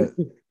 yeah.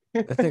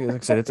 I think,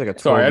 like I said, it's like a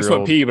 12-year-old. Sorry, I just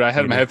went pee, but I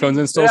had my headphones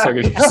in still, so I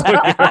could just look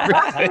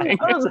at everything.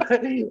 I was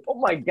like, oh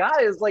my God,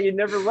 it's like you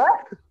never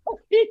left.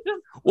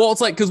 Well,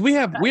 it's like, because we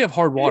have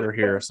hard water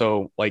here.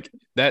 So like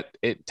that,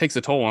 it takes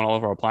a toll on all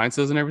of our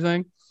appliances and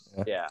everything.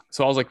 Yeah.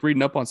 So I was like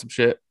reading up on some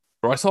shit.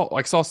 Or I saw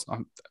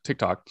on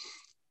TikTok.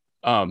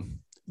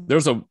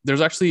 There's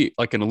actually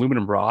like an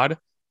aluminum rod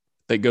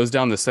that goes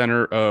down the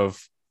center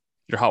of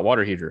your hot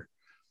water heater.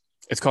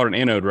 It's called an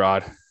anode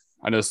rod.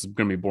 I know this is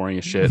gonna be boring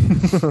as shit. Tech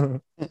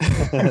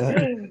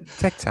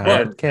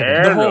time.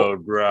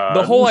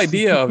 The whole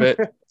idea of it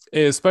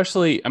is,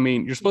 especially, I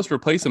mean, you're supposed to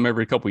replace them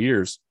every couple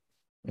years.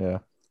 Yeah.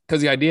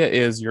 Because the idea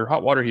is your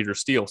hot water heater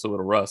is steel, so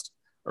it'll rust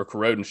or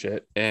corrode and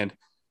shit. And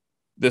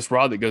this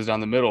rod that goes down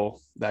the middle,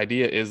 the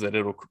idea is that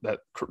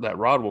that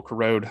rod will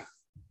corrode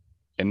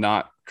and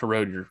not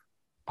corrode your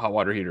hot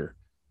water heater.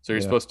 So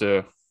you're supposed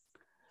to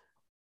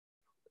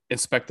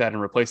inspect that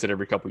and replace it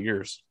every couple of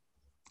years.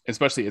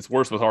 Especially, it's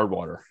worse with hard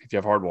water if you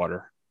have hard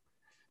water,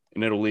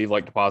 and it'll leave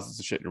like deposits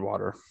of shit in your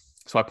water.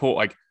 So I pulled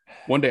like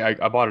one day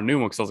I bought a new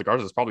one because I was like,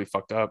 ours is probably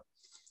fucked up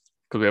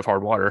because we have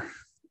hard water,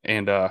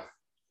 and I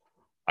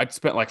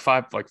spent like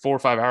 4 or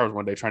 5 hours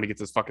one day trying to get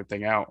this fucking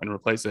thing out and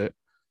replace it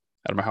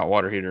out of my hot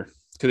water heater.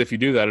 Because if you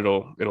do that,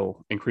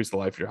 it'll increase the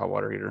life of your hot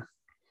water heater.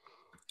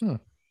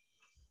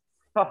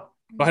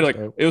 I had like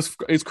it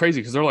was crazy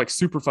because they're like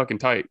super fucking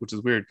tight, which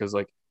is weird because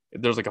like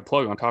there's like a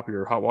plug on top of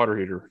your hot water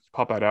heater. You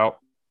pop that out,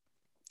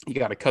 you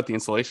got to cut the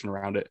insulation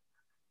around it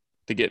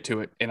to get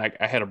to it. And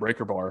I had a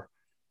breaker bar,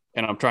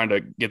 and I'm trying to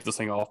get this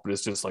thing off, but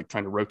it's just like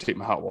trying to rotate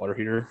my hot water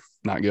heater.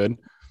 Not good.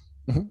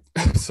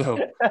 So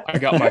I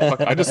got my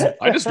I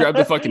just grabbed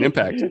the fucking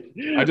impact.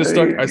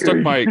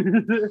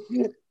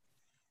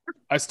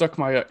 I stuck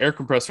my air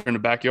compressor in the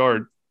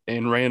backyard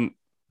and ran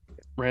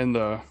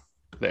the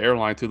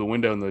airline through the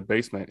window in the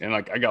basement, and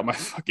like I got my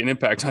fucking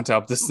impact on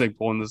top of this thing,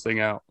 pulling this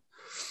thing out.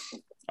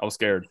 I was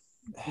scared.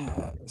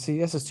 See,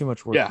 this is too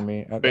much work for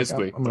me.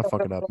 Basically, I'm gonna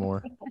fuck it up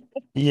more.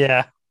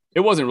 Yeah, it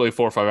wasn't really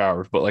 4 or 5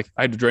 hours, but like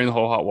I had to drain the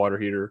whole hot water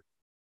heater.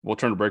 We'll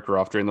turn the breaker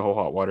off, drain the whole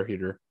hot water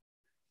heater,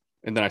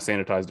 and then I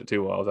sanitized it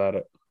too while I was at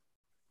it.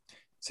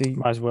 See,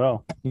 might as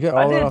well. You got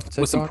all that off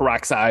TikTok? With some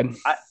peroxide.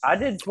 I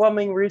did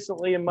plumbing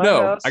recently in my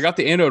house. I got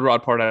the anode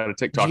rod part out of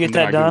TikTok. Did you get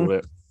that done?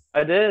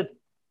 I did.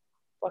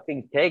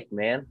 Fucking cake,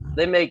 man.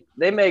 They make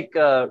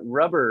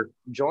rubber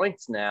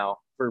joints now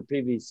for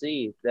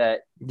PVC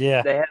that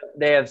they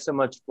have so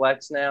much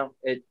flex now.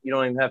 You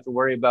don't even have to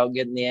worry about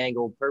getting the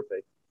angle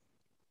perfect.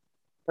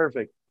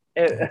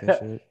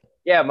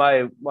 Yeah,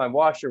 my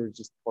washer was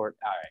just poured.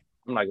 All right,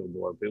 I'm not gonna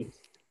bore people.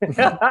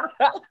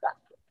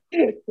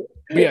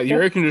 Yeah,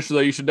 your air conditioner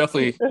though, you should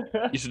definitely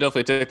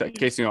take that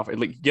casing off and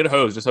like get a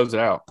hose, just hose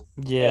it out.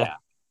 Yeah.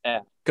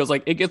 Because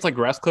like it gets like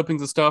grass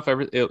clippings and stuff.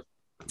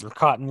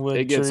 Cottonwood.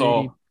 It gets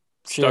all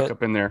stuck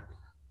up in there.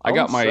 I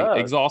got my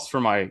exhaust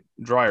for my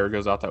dryer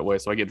goes out that way,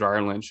 so I get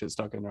dryer lint shit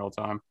stuck in there all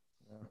the time.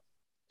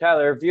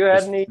 Tyler, if you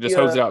had just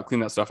hose it out,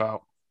 clean that stuff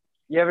out.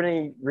 You have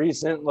any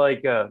recent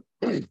like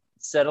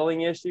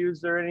settling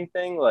issues or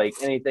anything? Like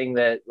anything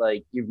that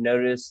like you've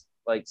noticed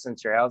like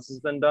since your house has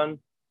been done?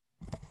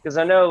 Because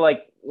I know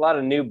like a lot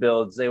of new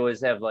builds, they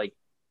always have like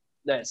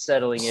that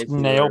settling issue.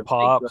 Nail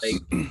pops.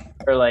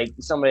 Or like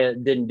somebody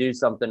that didn't do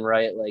something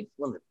right. Like,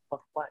 what the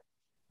fuck? What?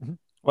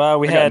 Well,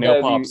 we had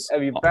nail pops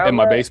have you found in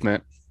my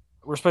basement.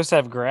 We're supposed to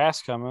have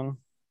grass coming.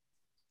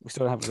 We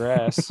still don't have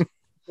grass.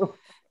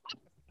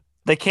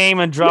 They came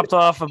and dropped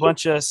off a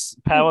bunch of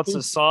pallets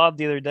of sod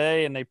the other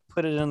day, and they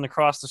put it in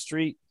across the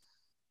street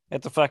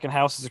at the fucking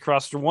houses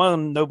across the street. One of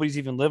them nobody's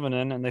even living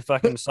in, and they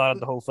fucking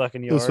sodded the whole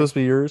fucking yard. It was supposed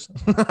to be yours.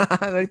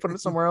 They put it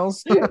somewhere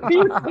else. Just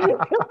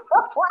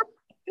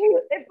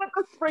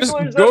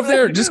go over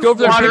there. Just go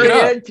over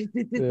there and pick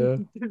it up.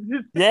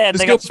 Yeah,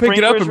 just go pick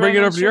it up and bring it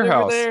over to your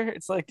house.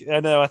 It's like, I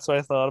know, that's what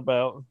I thought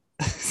about.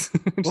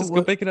 Just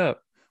go pick it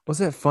up. Was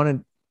that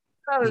fun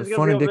I was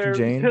Fun and Dick and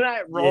Jane?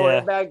 Tonight, roll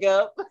it back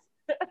up.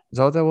 Is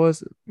that what that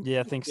was?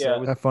 Yeah, I think so.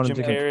 Yeah. That Fun Jim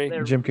and Dick Carrey.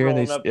 and Jim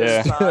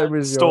Carrey.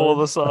 They Stole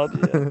the sod.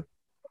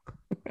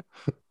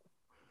 Yeah.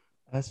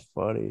 That's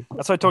funny.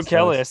 That's what I told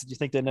Kelly. I said, "You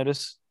think they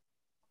notice?"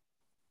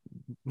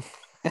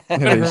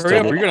 Hurry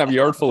up! You're gonna have a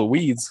yard full of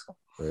weeds.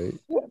 Right.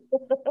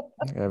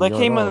 They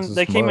came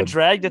and came and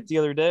dragged it the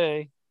other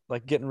day,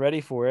 like getting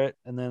ready for it,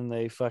 and then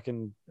they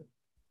fucking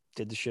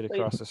did the shit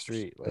across the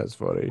street. Like, that's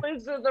funny.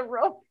 Where's the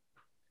road?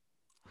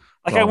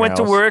 Like I went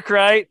to work,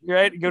 right?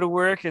 Go to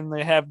work, and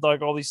they have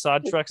like all these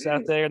sod trucks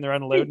out there, and they're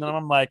unloading them.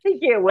 I'm like, he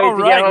can't wait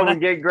to get home and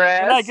get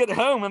grass. When I get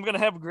home, I'm gonna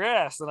have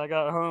grass. And I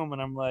got home,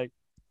 and I'm like,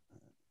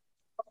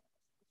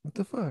 what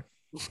the fuck?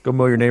 Go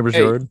mow your neighbor's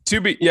yard.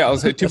 To be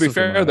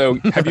fair though,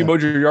 have you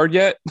mowed your yard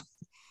yet?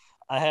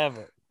 I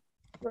haven't.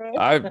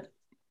 I've.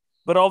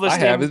 But all this,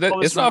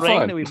 it's not rain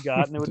fun that we've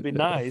got, and it would be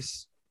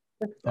nice.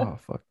 Oh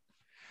fuck.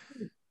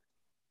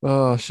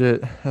 Oh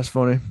shit, that's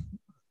funny.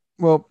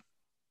 Well,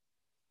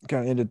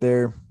 gotta end it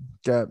there.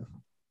 Got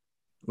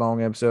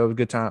long episode,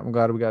 good time. I'm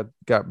glad we got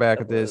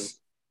back at this.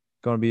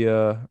 Gonna be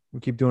we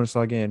keep doing this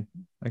again.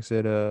 Like I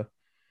said,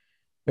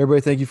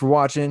 everybody, thank you for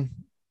watching.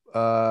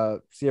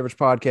 See Average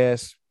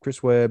Podcast.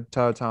 Chris Webb,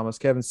 Tyler Thomas,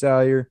 Kevin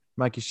Salyer,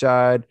 Mikey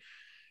Scheid.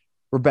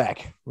 We're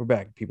back,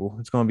 people.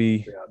 It's gonna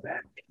be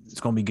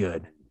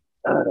good.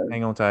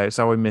 Hang on tight.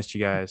 Sorry we missed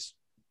you guys.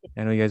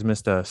 I know you guys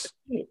missed us.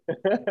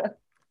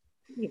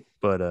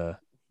 But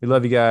we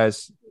love you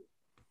guys.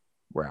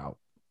 We're out.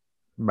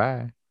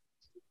 Bye.